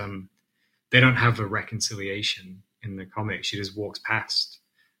says, they don't have a reconciliation in the comic. She just walks past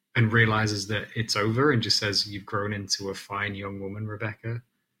and realizes that it's over and just says, "You've grown into a fine young woman, Rebecca."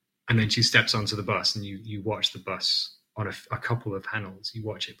 And then she steps onto the bus and you watch the bus on a couple of panels. You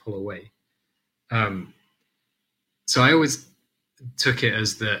watch it pull away. So I always took it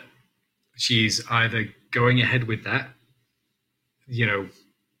as that she's either going ahead with that,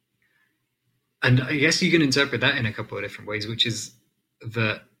 and I guess you can interpret that in a couple of different ways, which is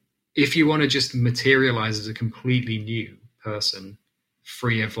that if you want to just materialize as a completely new person,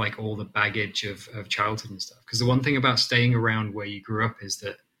 free of all the baggage of childhood and stuff. Because the one thing about staying around where you grew up is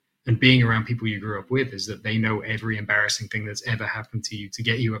that, and being around people you grew up with, is that they know every embarrassing thing that's ever happened to you to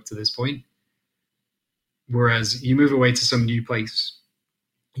get you up to this point. Whereas you move away to some new place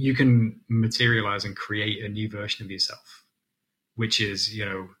you can materialize and create a new version of yourself, which is,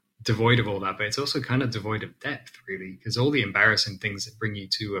 devoid of all that, but it's also kind of devoid of depth, really, because all the embarrassing things that bring you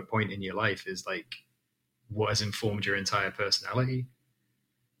to a point in your life is like what has informed your entire personality.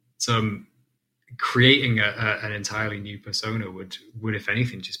 So creating an entirely new persona would, if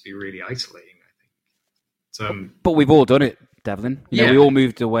anything, just be really isolating, I think. So, but we've all done it, Devlin. Yeah. We all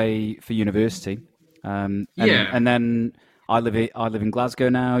moved away for university, and Yeah. then I live in Glasgow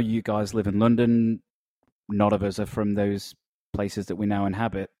now. You guys live in London. None of us are from those places that we now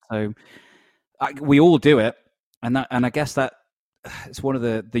inhabit. So we all do it, and I guess that it's one of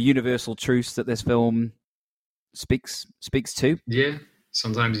the universal truths that this film speaks to. Yeah.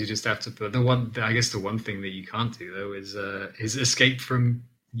 Sometimes you just have to put the one thing that you can't do though is escape from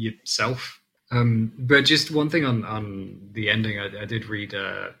yourself. But just one thing on the ending, I did read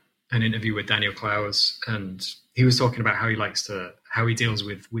an interview with Daniel Clowes, and he was talking about how he deals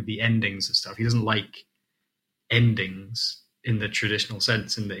with the endings of stuff. He doesn't like endings in the traditional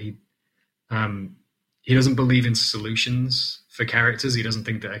sense, in that he doesn't believe in solutions for characters. He doesn't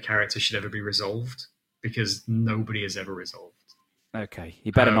think that a character should ever be resolved because nobody is ever resolved. Okay,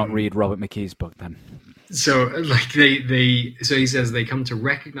 you better not read Robert McKee's book then. So, like so he says they come to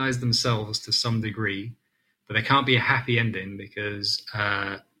recognize themselves to some degree, but there can't be a happy ending because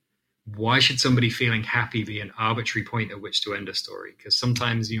why should somebody feeling happy be an arbitrary point at which to end a story? Because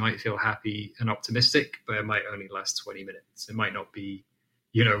sometimes you might feel happy and optimistic, but it might only last 20 minutes. It might not be,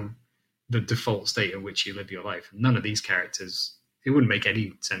 the default state in which you live your life. None of these characters, it wouldn't make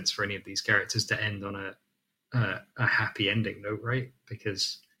any sense for any of these characters to end on a happy ending note, right?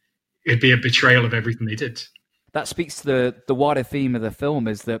 Because it'd be a betrayal of everything they did. That speaks to the wider theme of the film,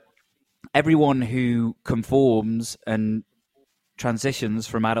 is that everyone who conforms and transitions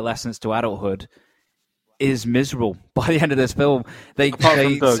from adolescence to adulthood is miserable by the end of this film. Apart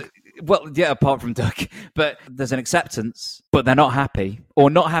from Doug. Well, yeah, apart from Doug. But there's an acceptance, but they're not happy,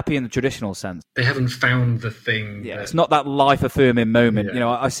 or not happy in the traditional sense. They haven't found the thing. Yeah, it's not that life-affirming moment. Yeah.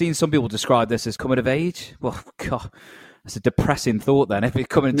 I've seen some people describe this as coming of age. Well, God, that's a depressing thought then, if it's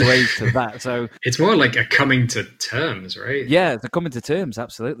coming to age to that. So it's more like a coming to terms, right? Yeah, they're coming to terms,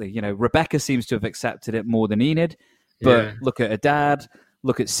 absolutely. Rebecca seems to have accepted it more than Enid, but Yeah. look at her dad.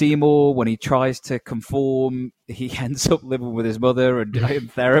 Look at Seymour. When he tries to conform, he ends up living with his mother and in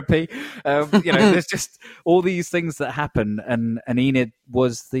therapy. There's just all these things that happen, and Enid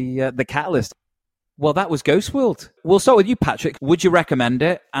was the catalyst. Well, that was Ghost World. We'll start with you, Patrick. Would you recommend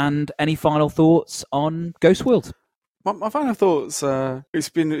it? And any final thoughts on Ghost World? My final thoughts. It's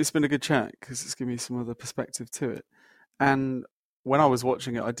been a good chat because it's given me some other perspective to it. And when I was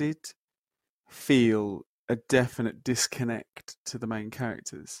watching it, I did feel a definite disconnect to the main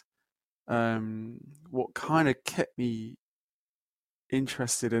characters. What kind of kept me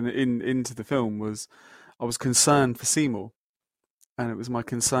interested into the film was I was concerned for Seymour, and it was my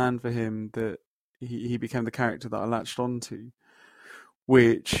concern for him that he became the character that I latched onto,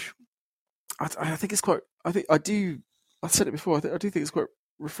 which I think is quite. I said it before. I do think it's quite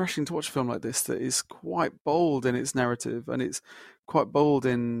refreshing to watch a film like this that is quite bold in its narrative, and it's quite bold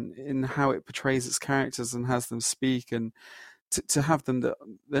in how it portrays its characters and has them speak, and to have them that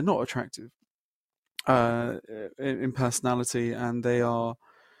they're not attractive in personality, and they are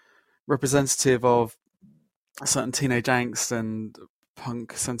representative of a certain teenage angst and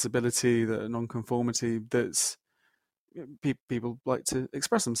punk sensibility, that nonconformity that's people like to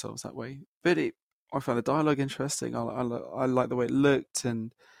express themselves that way. But I found the dialogue interesting. I like the way it looked,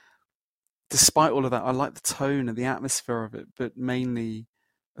 and despite all of that, I like the tone and the atmosphere of it, but mainly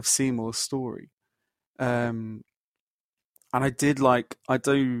of Seymour's story. And I did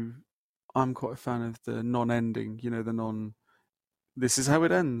I'm quite a fan of the non-ending, the this is how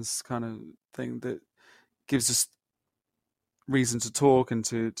it ends kind of thing that gives us reason to talk and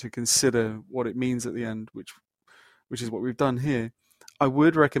to consider what it means at the end, which is what we've done here. I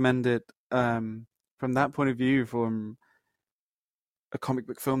would recommend it from that point of view, from a comic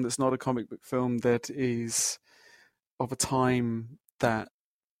book film that's not a comic book film, that is of a time that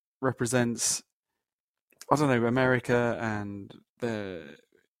represents, I don't know, America and the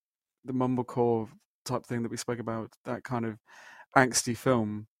mumblecore type thing that we spoke about, that kind of angsty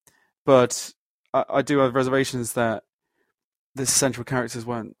film. But I do have reservations that the central characters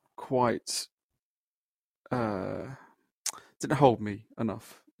weren't quite didn't hold me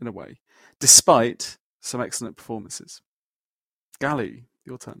enough in a way, despite some excellent performances. Gally,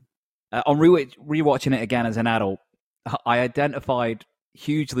 your turn. On rewatching it again as an adult, I identified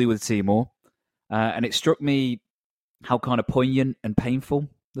hugely with Seymour, and it struck me how kind of poignant and painful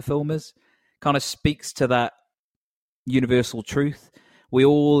the film is. Kind of speaks to that universal truth we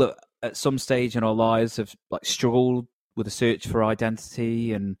all, at some stage in our lives, have like struggled with a search for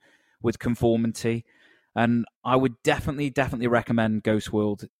identity and with conformity. And I would definitely recommend Ghost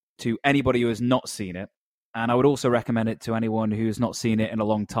World to anybody who has not seen it. And I would also recommend it to anyone who has not seen it in a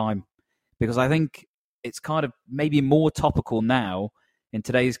long time, because I think it's kind of maybe more topical now in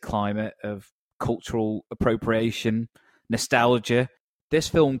today's climate of cultural appropriation, nostalgia. This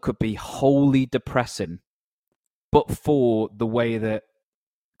film could be wholly depressing, but for the way that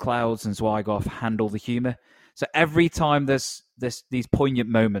Clouds and Zwigoff handle the humor. So every time there's these poignant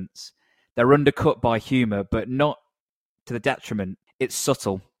moments, they're undercut by humor, but not to the detriment. It's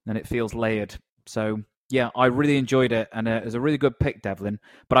subtle and it feels layered. So yeah, I really enjoyed it, and it was a really good pick, Devlin.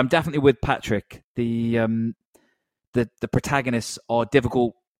 But I'm definitely with Patrick. The protagonists are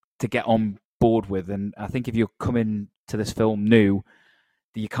difficult to get on board with, and I think if you're coming to this film new,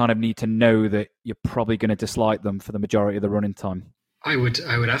 you kind of need to know that you're probably going to dislike them for the majority of the running time. I would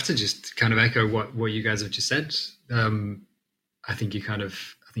have to just kind of echo what you guys have just said. I think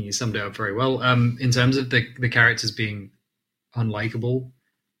you summed it up very well. In terms of the characters being unlikable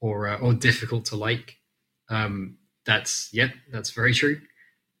or difficult to like, that's very true.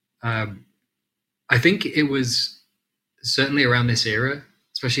 I think it was certainly around this era,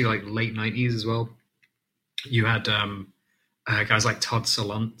 especially like late 90s as well. You had guys like Todd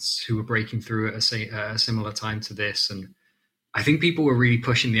Solondz who were breaking through at a similar time to this, and I think people were really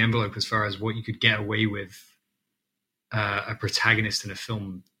pushing the envelope as far as what you could get away with a protagonist in a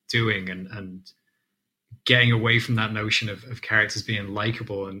film doing, and getting away from that notion of characters being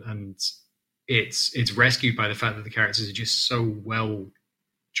likable, and it's rescued by the fact that the characters are just so well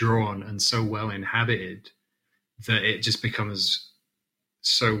drawn and so well inhabited that it just becomes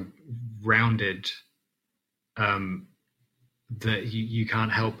so rounded that you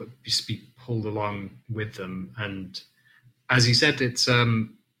can't help but just be pulled along with them. And as you said, it's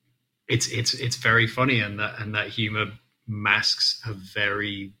very funny, and that humor masks a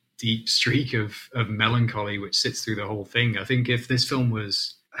very deep streak of melancholy which sits through the whole thing. I think if this film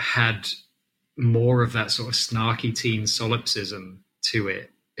had more of that sort of snarky teen solipsism to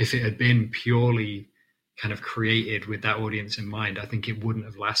it, if it had been purely kind of created with that audience in mind, I think it wouldn't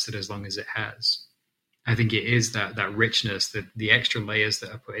have lasted as long as it has. I think it is that richness, the extra layers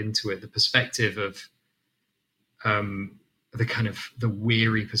that are put into it, the perspective of the kind of the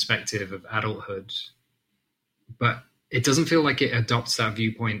weary perspective of adulthood, but it doesn't feel like it adopts that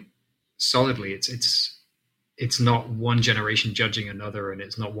viewpoint solidly. It's not one generation judging another, and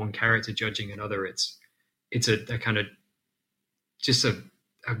it's not one character judging another. It's a kind of just a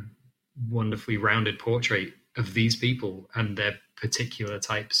wonderfully rounded portrait of these people and their particular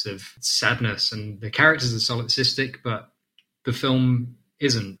types of sadness. And the characters are solipsistic, but the film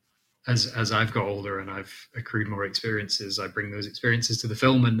isn't. As I've got older and I've accrued more experiences, I bring those experiences to the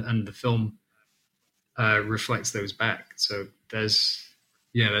film, and the film reflects those back. So there's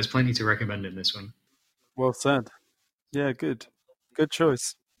plenty to recommend in this one. Well said. Yeah, good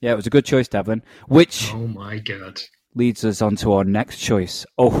choice. Yeah, it was a good choice, Devlin. Which, oh my God, leads us on to our next choice.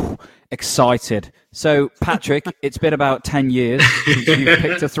 Oh, excited. So, Patrick, it's been about 10 years since you've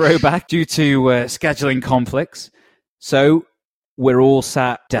picked a throwback due to scheduling conflicts. So, we're all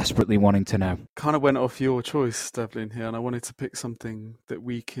sat desperately wanting to know. Kind of went off your choice, Devlin, here, and I wanted to pick something that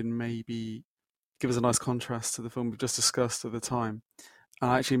we can maybe give us a nice contrast to the film we've just discussed at the time.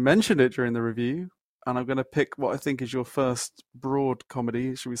 And I actually mentioned it during the review, and I'm going to pick what I think is your first broad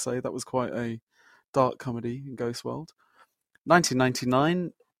comedy, should we say. That was quite a dark comedy in Ghost World.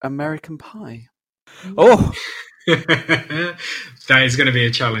 1999, American Pie. Oh! That is going to be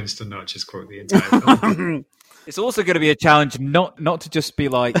a challenge to not just quote the entire film. It's also going to be a challenge not to just be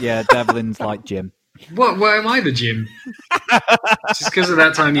like, yeah, Devlin's like Jim. What? Why am I the Jim? Just because of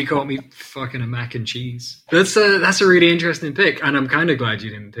that time you caught me fucking a mac and cheese. That's a really interesting pick, and I'm kind of glad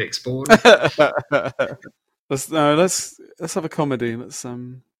you didn't pick Spawn. Let's have a comedy. Let's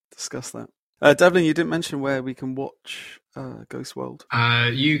discuss that. Devlin, you didn't mention where we can watch Ghost World.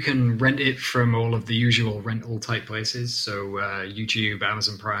 You can rent it from all of the usual rental type places, so YouTube,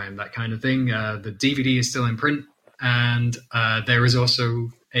 Amazon Prime, that kind of thing. The DVD is still in print, and there is also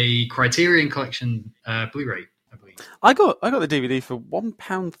a Criterion Collection Blu-ray, I believe. I got the DVD for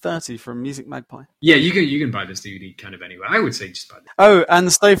 £1.30 from Music Magpie. Yeah, you can buy this DVD kind of anywhere. I would say just buy it. Oh,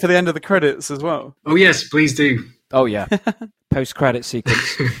 and stay for the end of the credits as well. Oh yes, please do. Oh yeah, post-credit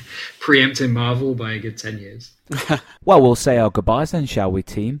sequence. Preempting Marvel by a good 10 years. Well, we'll say our goodbyes then, shall we,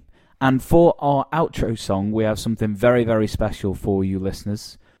 team? And for our outro song, we have something very, very special for you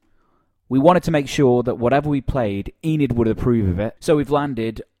listeners. We wanted to make sure that whatever we played, Enid would approve of it. So we've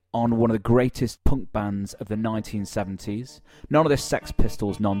landed on one of the greatest punk bands of the 1970s. None of this Sex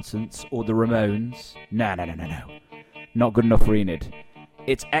Pistols nonsense or the Ramones. No. Not good enough for Enid.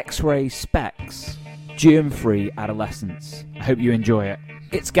 It's X-Ray Specs, Germ-Free Adolescence. I hope you enjoy it.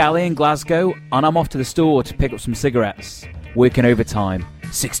 It's Gally in Glasgow, and I'm off to the store to pick up some cigarettes. Working overtime.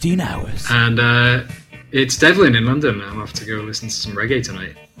 16 hours. And it's Devlin in London. I'm off to go listen to some reggae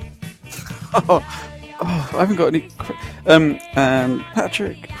tonight. I haven't got any... and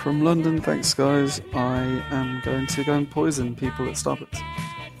Patrick from London, thanks guys. I am going to go and poison people at Starbucks.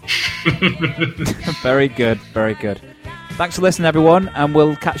 Very good, very good. Thanks for listening, everyone, and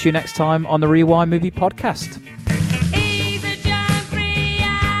we'll catch you next time on the Rewind Movie Podcast.